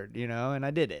 really hard, and I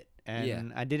did it.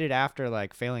 And I did it after,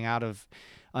 like, failing out of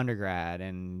undergrad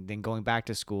and then going back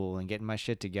to school and getting my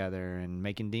shit together and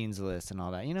making dean's lists and all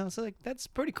that, so, like, that's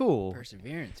pretty cool.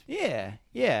 Perseverance. Yeah.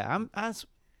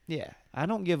 I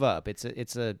don't give up. It's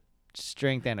a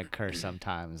strength and a curse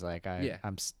sometimes. Like,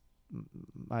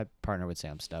 my partner would say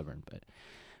I'm stubborn, but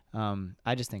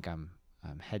I just think I'm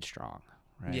headstrong,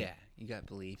 right? Yeah, you got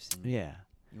beliefs. And Yeah.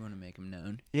 You want to make them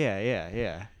known.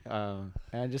 Yeah.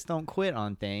 I just don't quit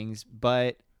on things,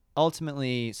 but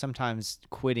ultimately, sometimes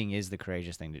quitting is the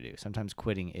courageous thing to do. Sometimes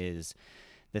quitting is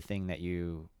the thing that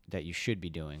you should be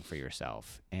doing for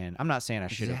yourself. And I'm not saying I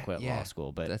should have quit law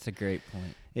school, but that's a great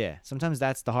point. Yeah, sometimes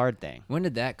that's the hard thing. When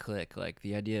did that click? Like,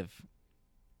 the idea of,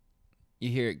 you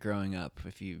hear it growing up.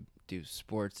 If you do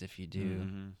sports, if you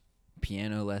do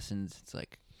piano lessons, it's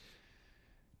like,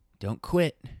 don't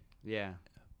quit. Yeah.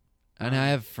 And I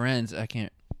have friends. I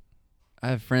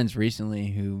have friends recently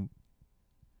who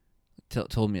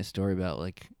told me a story about,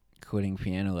 like, quitting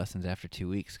piano lessons after 2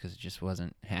 weeks because it just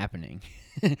wasn't happening.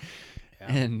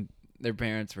 And their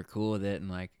parents were cool with it,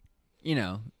 and, like,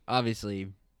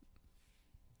 obviously,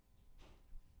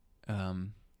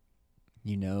 when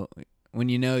you know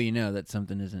that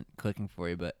something isn't clicking for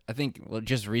you. But I think, well,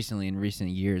 just recently, in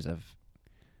recent years,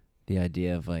 the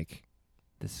idea of, like,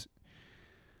 this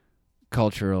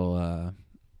cultural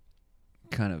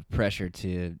kind of pressure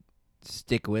to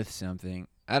stick with something.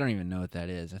 I don't even know what that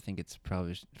is. I think it's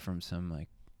probably from some, like,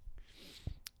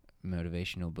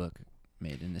 motivational book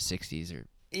made in the 60s or...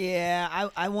 Yeah,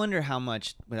 I wonder how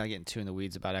much, without getting too in the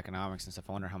weeds about economics and stuff,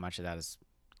 I wonder how much of that is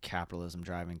capitalism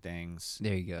driving things.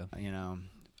 There you go.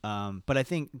 But I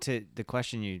think to the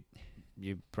question you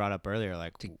brought up earlier,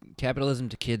 like... Capitalism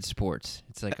to kids' sports.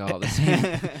 It's like all the same.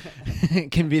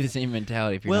 It can be the same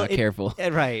mentality if you're not careful.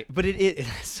 Right, but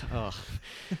it's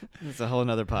a whole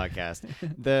nother podcast.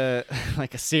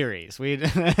 Like a series.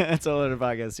 It's a whole other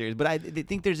podcast series. But I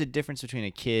think there's a difference between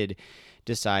a kid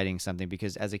deciding something,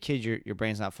 because as a kid your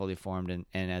brain's not fully formed, and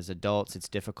as adults it's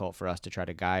difficult for us to try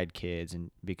to guide kids, and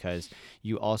because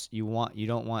you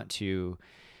don't want to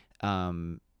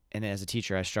and as a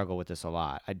teacher I struggle with this a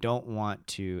lot. I don't want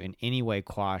to in any way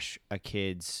quash a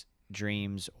kid's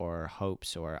dreams or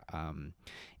hopes or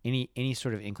any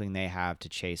sort of inkling they have to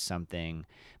chase something,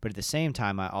 but at the same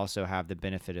time I also have the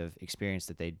benefit of experience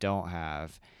that they don't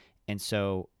have, and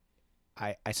so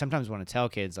I sometimes want to tell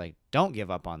kids, like, don't give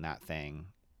up on that thing.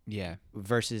 Yeah.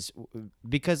 Because,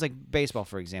 like, baseball,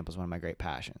 for example, is one of my great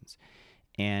passions.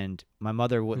 And my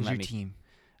mother wouldn't let me. Who's your team?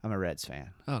 I'm a Reds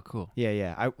fan. Oh, cool.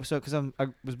 Yeah. I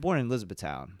was born in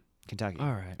Elizabethtown, Kentucky.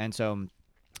 All right. And so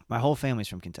my whole family's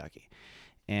from Kentucky.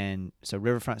 And so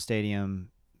Riverfront Stadium,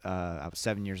 I was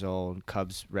 7 years old.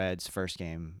 Cubs, Reds, first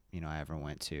game, I ever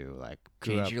went to. Like,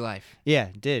 changed your life. Yeah,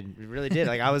 it did. It really did.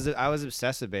 Like, I was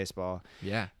obsessed with baseball.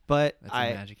 Yeah. But that's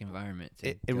a magic environment.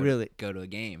 To really go to a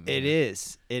game. It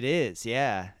is.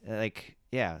 Yeah. Like,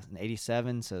 yeah, in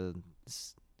 '87. So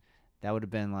that would have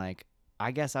been like,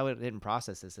 I guess I didn't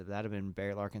process this. If that had been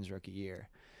Barry Larkin's rookie year,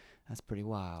 that's pretty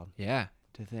wild. Yeah.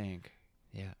 To think.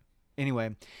 Yeah.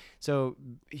 Anyway, so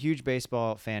huge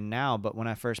baseball fan now, but when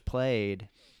I first played,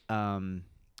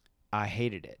 I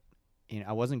hated it.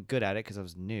 I wasn't good at it because I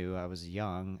was new. I was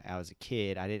young. I was a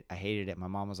kid. I hated it. My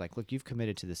mom was like, "Look, you've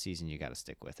committed to the season. You got to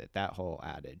stick with it." That whole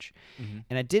adage,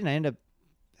 and I didn't.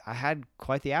 I had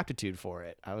quite the aptitude for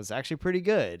it. I was actually pretty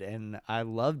good, and I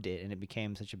loved it, and it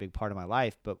became such a big part of my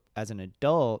life. But as an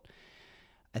adult,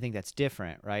 I think that's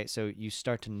different, right? So you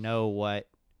start to know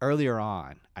earlier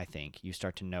on, I think you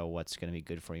start to know what's going to be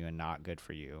good for you and not good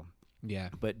for you. Yeah.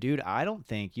 But dude, I don't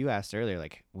think you asked earlier,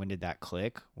 like, when did that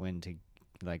click? When to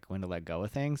let go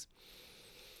of things?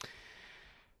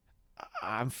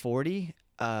 I'm 40,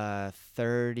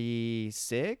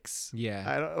 36.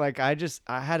 Yeah.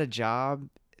 I had a job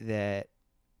that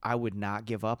I would not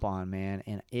give up on, man.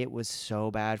 And it was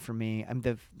so bad for me.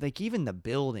 Even the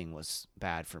building was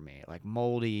bad for me, like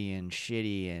moldy and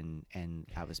shitty, and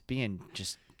I was being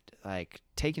just like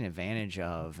taken advantage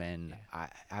of, and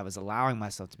I was allowing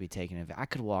myself to be taken advantage. I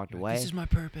could have walked away. This is my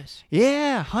purpose.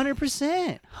 Yeah,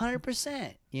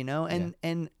 100%. You know,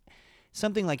 and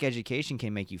something like education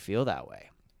can make you feel that way,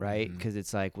 right? Because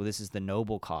it's like, well, this is the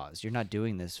noble cause. You're not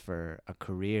doing this for a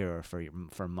career or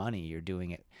for money. You're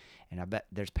doing it. And I bet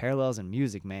there's parallels in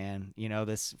music, man. You know,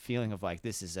 this feeling of like,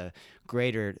 this is the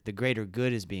greater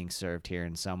good is being served here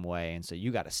in some way. And so you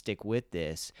got to stick with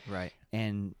this. Right.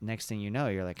 And next thing you know,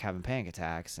 you're like having panic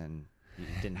attacks, and you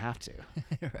didn't have to.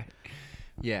 Right.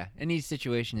 Yeah. And each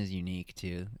situation is unique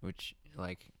too, which,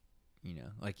 like, you know,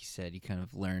 like you said, you kind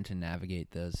of learn to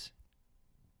navigate those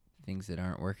things that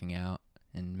aren't working out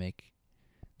and make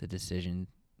the decision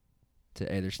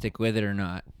to either stick with it or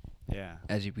not. Yeah.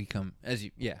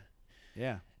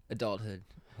 Yeah. Adulthood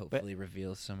hopefully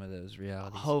reveals some of those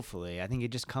realities. Hopefully. I think it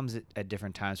just comes at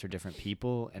different times for different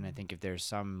people. And I think if there's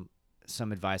some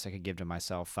advice I could give to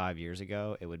myself 5 years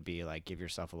ago, it would be like, give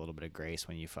yourself a little bit of grace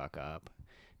when you fuck up.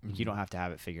 You don't have to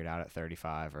have it figured out at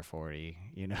 35 or 40,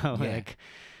 you know? Yeah. Like,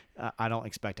 I don't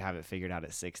expect to have it figured out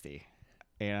at 60.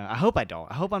 You know, I hope I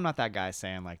don't. I hope I'm not that guy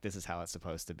saying, like, this is how it's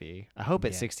supposed to be. I hope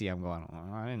at 60 I'm going,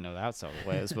 oh, I didn't know that's the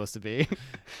way it was supposed to be.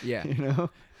 Yeah. You know?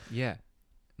 Yeah.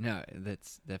 No,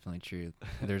 that's definitely true.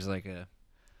 There's like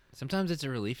sometimes it's a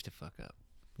relief to fuck up.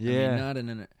 Yeah. I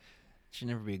mean, it should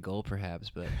never be a goal perhaps,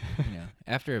 but, you know,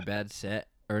 after a bad set,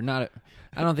 or not,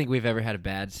 I don't think we've ever had a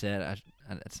bad set.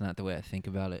 That's not the way I think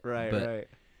about it. Right, but right.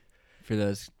 For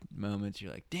those moments,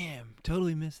 you're like, damn,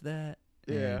 totally missed that.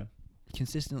 Yeah. And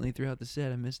consistently throughout the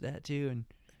set, I missed that too. And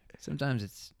sometimes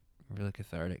it's really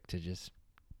cathartic to just,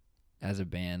 as a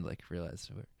band, like,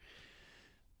 realize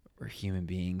we're human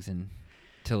beings, and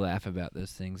to laugh about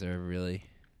those things are really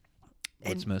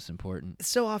what's most important.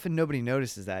 So often nobody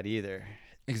notices that either.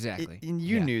 Exactly. And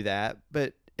you knew that,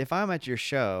 but if I'm at your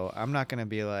show, I'm not going to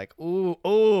be like,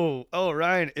 oh,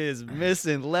 Ryan is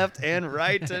missing left and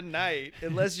right tonight,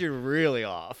 unless you're really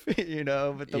off, you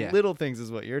know, but the little things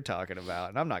is what you're talking about.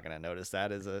 And I'm not going to notice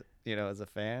that as a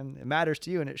fan. It matters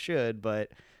to you, and it should, but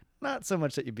not so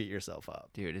much that you beat yourself up.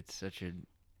 Dude, it's such a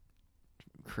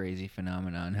crazy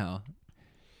phenomenon how,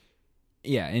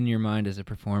 in your mind as a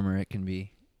performer, you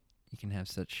can have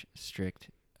such strict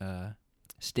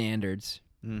standards.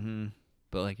 Mm-hmm.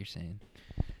 But like you're saying,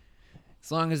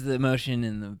 as long as the emotion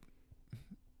and the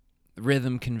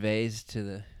rhythm conveys to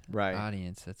the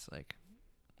audience, that's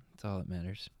all that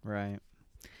matters. Right.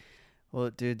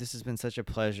 Well, dude, this has been such a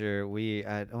pleasure.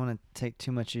 I don't want to take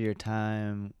too much of your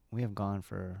time. We have gone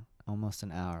for almost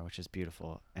an hour, which is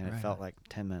beautiful, and it felt like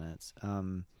 10 minutes.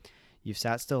 You've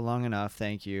sat still long enough,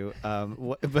 thank you.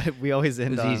 But we always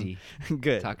end on... It was easy.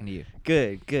 Good. Talking to you.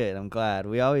 Good. I'm glad.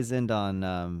 We always end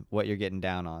on what you're getting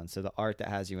down on. So the art that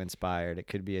has you inspired. It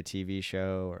could be a TV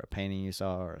show or a painting you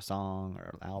saw or a song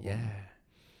or an album. Yeah.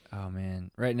 Oh, man.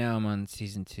 Right now I'm on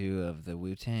season 2 of the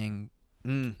Wu-Tang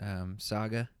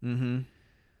saga. Mm-hmm.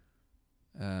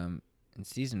 And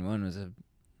season 1 was it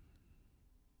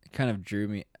kind of drew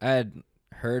me. I had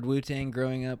heard Wu-Tang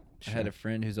growing up. Sure. I had a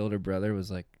friend whose older brother was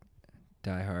like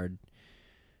die hard.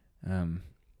 And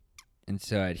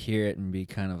so I'd hear it and be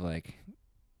kind of like,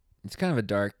 it's kind of a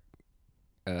dark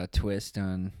twist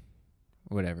on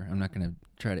whatever. I'm not going to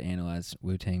try to analyze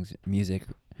Wu-Tang's music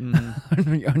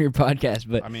on your podcast,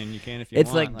 but I mean, you can if you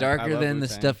it's want. like darker than the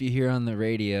Wu-Tang. stuff you hear on the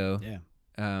radio. Yeah.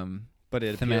 But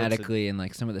it thematically and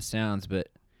like some of the sounds, but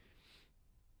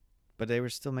they were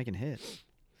still making hits.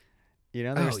 You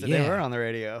know, Oh, they were on the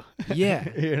radio. yeah.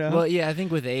 You know? Well, yeah, I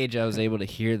think with age I was able to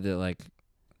hear the like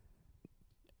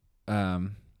well,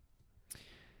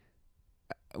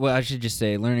 I should just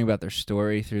say learning about their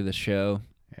story through the show.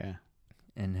 Yeah.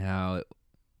 And how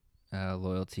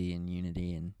loyalty and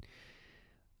unity and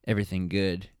everything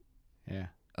good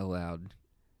allowed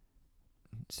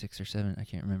 6 or 7, I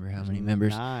can't remember how many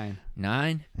members. 9.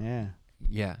 9? Yeah.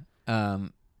 Yeah.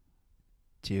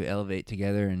 To elevate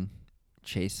together and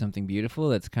chase something beautiful.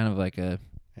 That's kind of like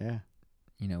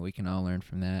we can all learn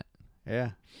from that.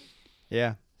 Yeah.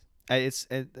 Yeah.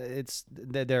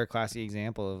 They're a classic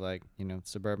example of like, you know,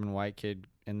 suburban white kid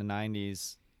in the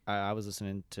 90s. I was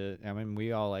listening to, I mean,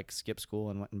 we all like skipped school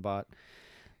and went and bought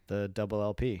the double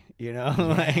LP, you know,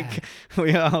 like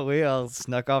we all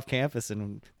snuck off campus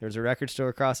and there was a record store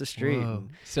across the street.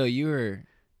 So you were,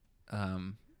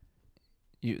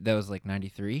 that was like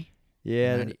 93?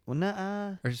 Yeah. 90, well,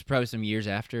 nah. or just probably some years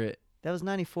after it. That was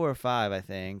 94 or 5, I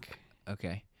think.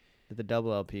 Okay. That the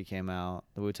double LP came out,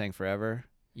 the Wu-Tang Forever.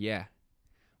 Yeah.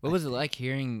 What was it like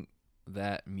hearing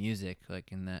that music,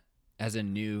 like in that as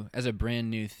a brand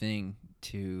new thing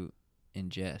to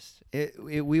ingest.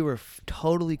 We were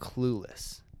totally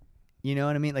clueless. You know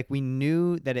what I mean? Like we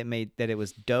knew that it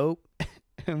was dope,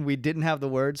 and we didn't have the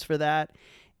words for that,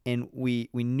 and we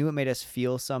knew it made us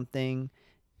feel something.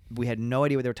 We had no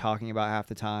idea what they were talking about half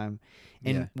the time,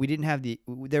 and we didn't have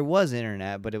there was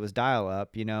internet, but it was dial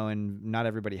up, you know, and not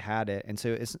everybody had it, and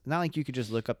so it's not like you could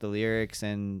just look up the lyrics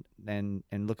and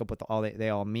look up what they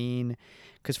all mean,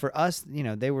 because for us, you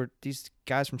know, they were these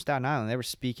guys from Staten Island. They were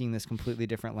speaking this completely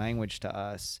different language to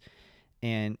us,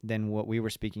 and than what we were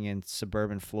speaking in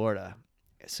suburban Florida.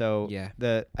 So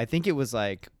I think it was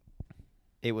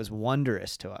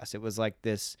wondrous to us. It was like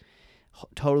this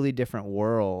totally different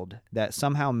world that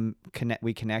somehow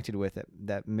we connected with it,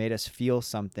 that made us feel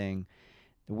something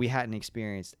that we hadn't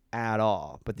experienced at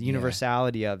all. But the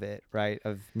universality of it, right,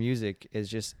 of music is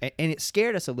just, and it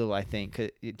scared us a little, I think,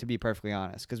 to be perfectly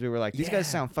honest, because we were like, these guys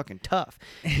sound fucking tough,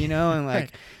 you know, and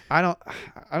like I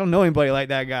don't know anybody like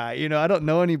that guy, you know, I don't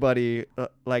know anybody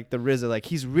like the RZA. Like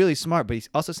he's really smart, but he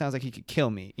also sounds like he could kill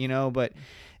me, you know, but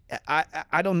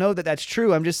I don't know that that's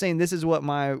true. I'm just saying this is what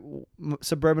my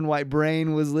suburban white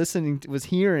brain was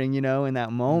hearing, you know, in that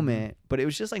moment. But it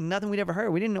was just like nothing we'd ever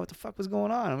heard. We didn't know what the fuck was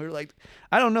going on. And we were like,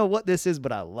 I don't know what this is,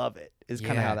 but I love it, is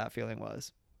kind of how that feeling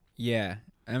was. Yeah.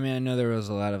 I mean, I know there was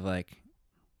a lot of like,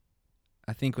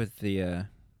 I think with the,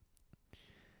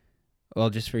 well,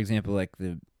 just for example, like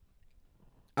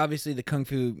obviously the Kung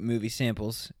Fu movie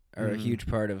samples are a huge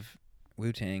part of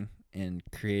Wu-Tang and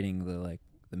creating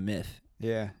the myth.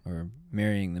 Yeah. Or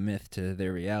marrying the myth to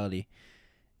their reality.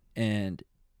 And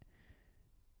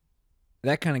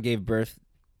that kind of gave birth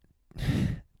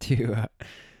to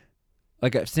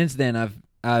since then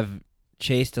I've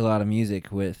chased a lot of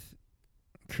music with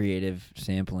creative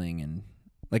sampling, and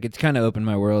like it's kind of opened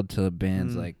my world to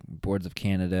bands like Boards of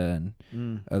Canada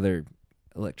and other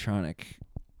electronic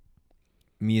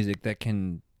music that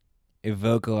can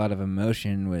evoke a lot of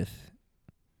emotion with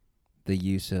the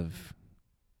use of,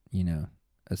 you know,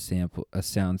 a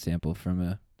sound sample from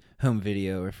a home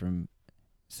video or from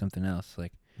something else.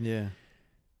 Like,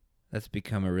 that's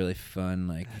become a really fun,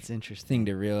 like, that's interesting thing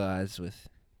to realize with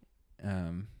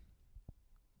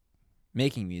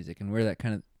making music, and where that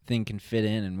kind of thing can fit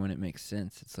in and when it makes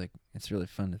sense. It's like, it's really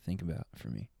fun to think about for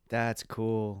me. That's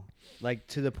cool. Like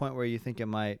to the point where you think it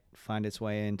might find its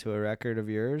way into a record of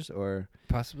yours, or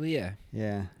possibly, yeah.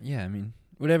 Yeah. I mean,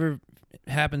 whatever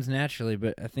happens naturally,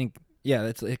 but I think,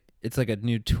 it's like a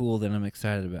new tool that I'm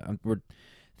excited about. We're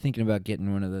thinking about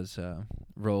getting one of those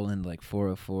Roland like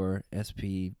 404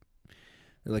 SP.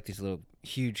 They're like these little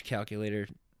huge calculator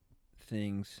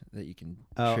things that you can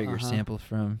trigger samples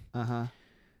from.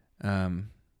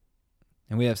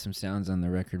 And we have some sounds on the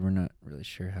record. We're not really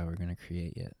sure how we're going to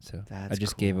create yet. So I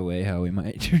just gave away how we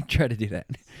might try to do that.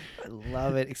 I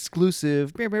love it.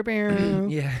 Exclusive.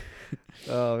 Yeah.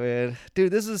 Oh, man.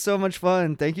 Dude, this is so much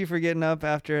fun. Thank you for getting up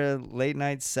after a late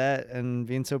night set and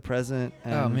being so present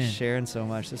and sharing so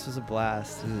much. This was a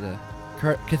blast. This is a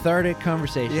cathartic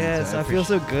conversation. Yes, I feel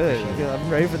so good. I'm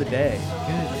ready for the day.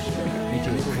 Good. Me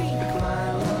too.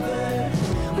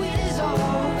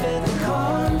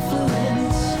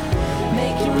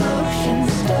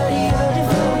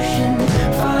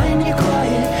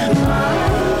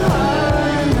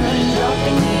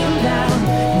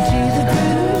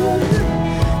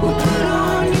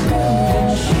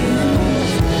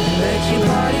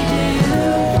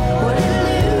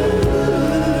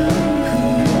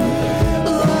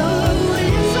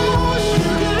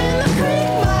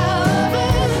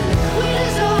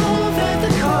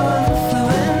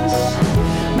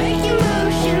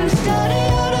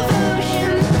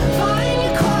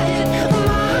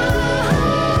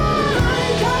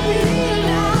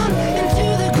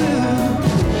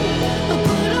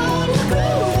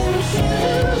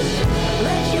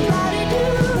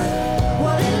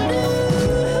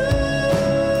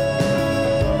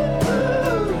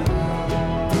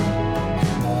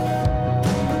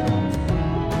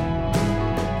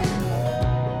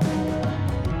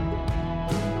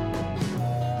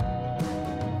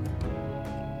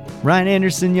 Ryan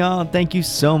Anderson, y'all. Thank you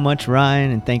so much,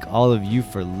 Ryan, and thank all of you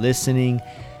for listening.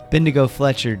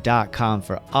 BendigoFletcher.com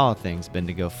for all things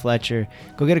Bendigo Fletcher.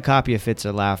 Go get a copy of Fits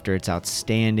or Laughter. It's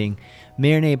outstanding.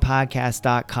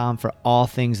 MarinadePodcast.com for all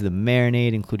things The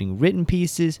Marinade, including written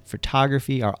pieces,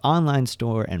 photography, our online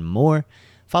store, and more.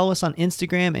 Follow us on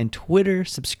Instagram and Twitter.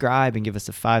 Subscribe and give us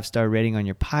a 5-star rating on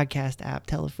your podcast app.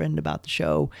 Tell a friend about the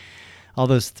show. All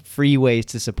those free ways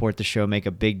to support the show make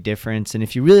a big difference. And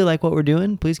if you really like what we're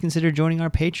doing, please consider joining our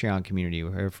Patreon community,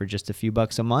 where for just a few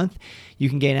bucks a month, you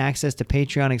can gain access to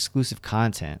Patreon exclusive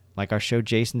content, like our show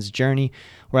Jason's Journey,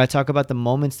 where I talk about the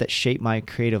moments that shape my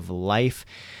creative life.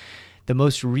 The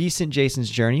most recent Jason's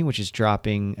Journey, which is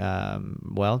dropping,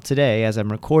 today as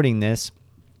I'm recording this,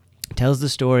 tells the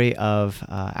story of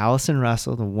Allison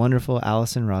Russell, the wonderful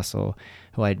Allison Russell,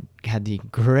 who I had the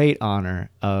great honor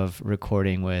of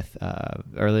recording with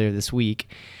earlier this week.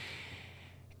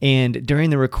 And during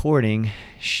the recording,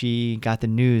 she got the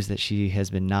news that she has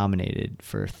been nominated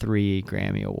for 3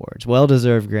 Grammy Awards,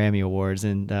 well-deserved Grammy Awards.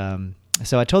 And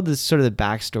so I told this sort of the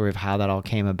backstory of how that all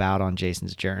came about on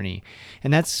Jason's Journey.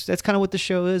 And that's kind of what the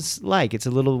show is like. It's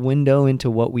a little window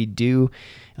into what we do.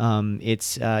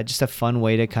 It's just a fun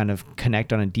way to kind of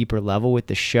connect on a deeper level with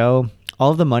the show. All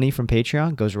of the money from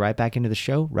Patreon goes right back into the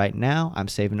show. Right now, I'm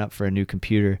saving up for a new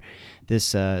computer.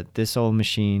 This old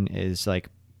machine is like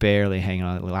barely hanging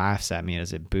on. It laughs at me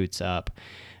as it boots up.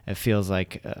 It feels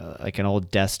like an old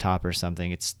desktop or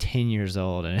something. It's 10 years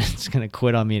old and it's going to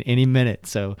quit on me at any minute.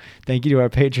 So thank you to our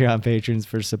Patreon patrons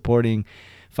for supporting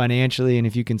financially. And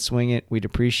if you can swing it, we'd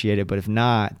appreciate it. But if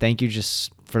not, thank you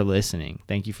just for listening.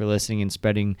 Thank you for listening and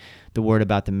spreading the word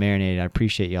about the Marinade. I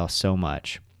appreciate y'all so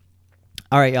much.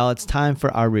 All right, y'all, it's time for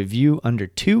our review under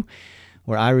 2,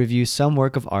 where I review some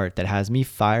work of art that has me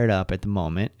fired up at the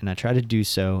moment, and I try to do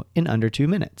so in under 2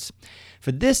 minutes.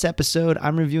 For this episode,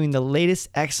 I'm reviewing the latest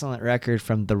excellent record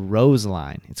from the Rose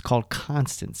line. It's called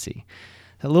Constancy.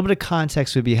 A little bit of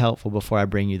context would be helpful before I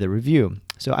bring you the review.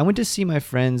 So I went to see my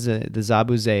friends, the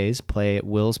Zabuzays, play at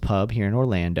Will's Pub here in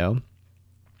Orlando.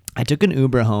 I took an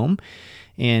Uber home,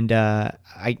 and I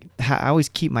always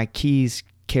keep my keys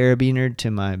carabinered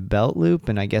to my belt loop,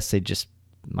 and I guess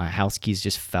my house keys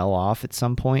just fell off at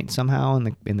some point somehow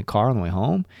in the car on the way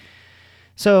home.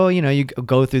 So, you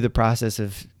go through the process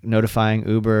of notifying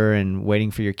Uber and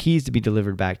waiting for your keys to be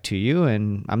delivered back to you,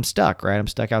 and I'm stuck, right? I'm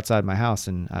stuck outside my house,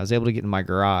 and I was able to get in my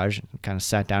garage, kind of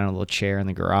sat down in a little chair in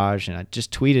the garage, and I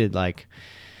just tweeted like,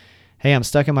 hey, I'm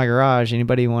stuck in my garage.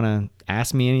 Anybody want to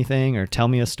ask me anything or tell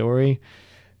me a story?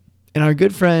 And our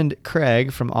good friend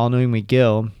Craig from All Knowing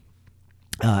McGill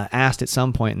asked at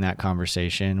some point in that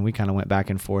conversation, we kind of went back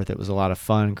and forth. It was a lot of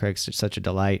fun. Craig's such a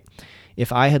delight.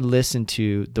 If I had listened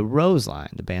to the Rose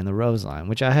line, the band The Rose Line,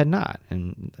 which I had not,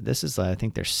 and this is I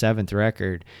think their 7th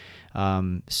record.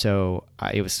 So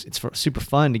it's super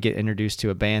fun to get introduced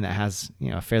to a band that has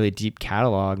a fairly deep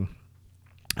catalog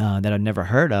that I've never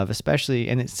heard of, especially,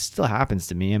 and it still happens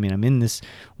to me. I mean, I'm in this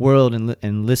world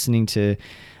and listening to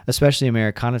especially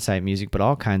Americana type music, but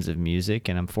all kinds of music,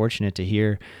 and I'm fortunate to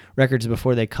hear records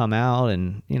before they come out.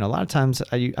 And a lot of times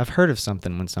I've heard of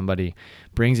something when somebody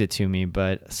brings it to me,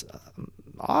 but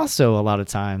also a lot of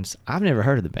times I've never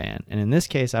heard of the band, and in this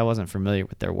case I wasn't familiar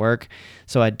with their work,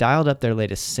 so I dialed up their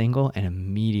latest single and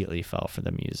immediately fell for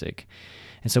the music.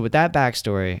 And so with that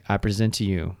backstory, I present to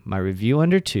you my review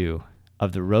under 2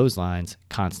 of the Rose Line's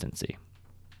Constancy.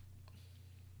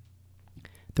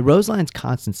 The Rose Line's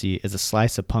Constancy is a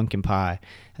slice of pumpkin pie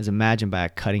as imagined by a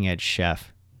cutting-edge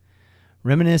chef.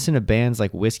 Reminiscent of bands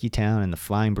like Whiskey Town and the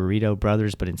Flying Burrito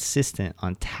Brothers, but insistent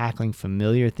on tackling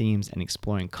familiar themes and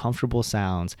exploring comfortable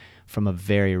sounds from a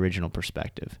very original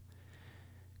perspective.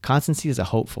 Constancy is a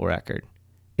hopeful record.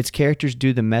 Its characters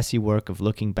do the messy work of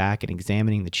looking back and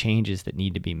examining the changes that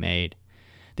need to be made.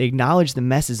 They acknowledge the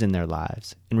messes in their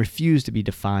lives and refuse to be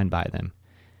defined by them.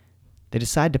 They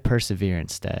decide to persevere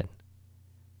instead.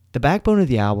 The backbone of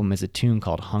the album is a tune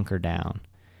called Hunker Down.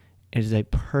 It is a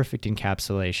perfect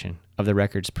encapsulation of the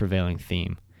record's prevailing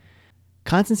theme.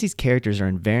 Constancy's characters are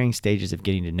in varying stages of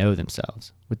getting to know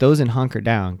themselves, with those in Hunker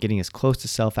Down getting as close to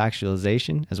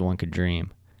self-actualization as one could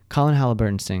dream. Colin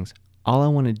Halliburton sings, "All I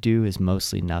want to do is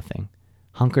mostly nothing.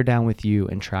 Hunker down with you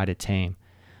and try to tame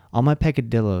all my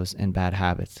peccadillos and bad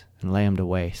habits and lay them to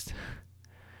waste."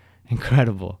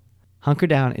 Incredible. Hunker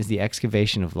Down is the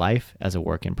excavation of life as a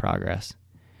work in progress.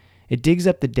 It digs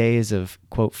up the days of,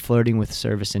 quote, flirting with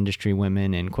service industry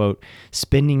women and, quote,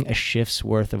 spending a shift's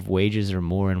worth of wages or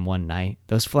more in one night.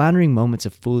 Those floundering moments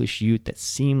of foolish youth that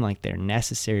seem like they're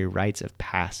necessary rites of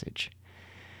passage.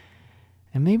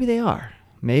 And maybe they are.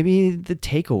 Maybe the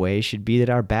takeaway should be that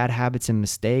our bad habits and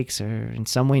mistakes are in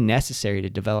some way necessary to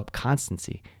develop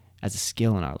constancy as a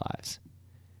skill in our lives.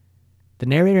 The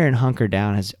narrator in Hunker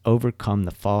Down has overcome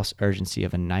the false urgency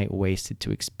of a night wasted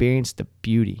to experience the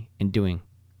beauty in doing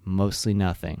mostly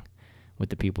nothing with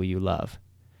the people you love.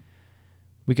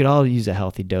 We could all use a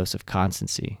healthy dose of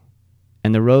constancy,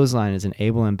 and the Rose Line is an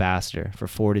able ambassador for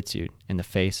fortitude in the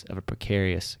face of a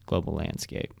precarious global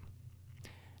landscape.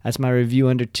 That's my review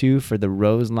under 2 for the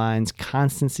Rose Lines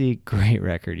Constancy. Great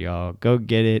record, y'all. Go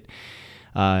get it.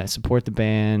 Support the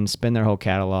band. Spend their whole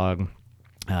catalog.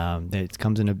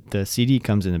 The CD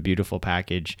comes in a beautiful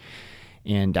package,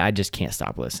 and I just can't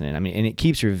stop listening. I mean, and it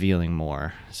keeps revealing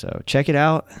more. So check it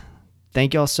out.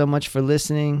 Thank y'all so much for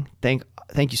listening. Thank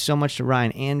you so much to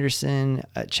Ryan Anderson.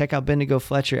 Check out Bendigo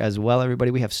Fletcher as well,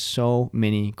 everybody. We have so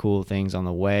many cool things on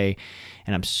the way,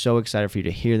 and I'm so excited for you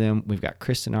to hear them. We've got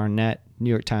Kristen Arnett, New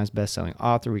York Times bestselling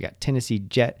author. We got Tennessee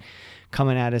Jet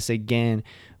coming at us again.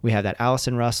 We have that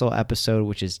Allison Russell episode,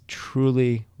 which is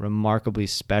truly remarkably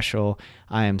special.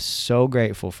 I am so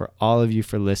grateful for all of you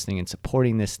for listening and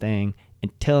supporting this thing.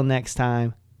 Until next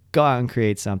time, go out and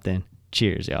create something.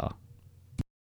 Cheers, y'all.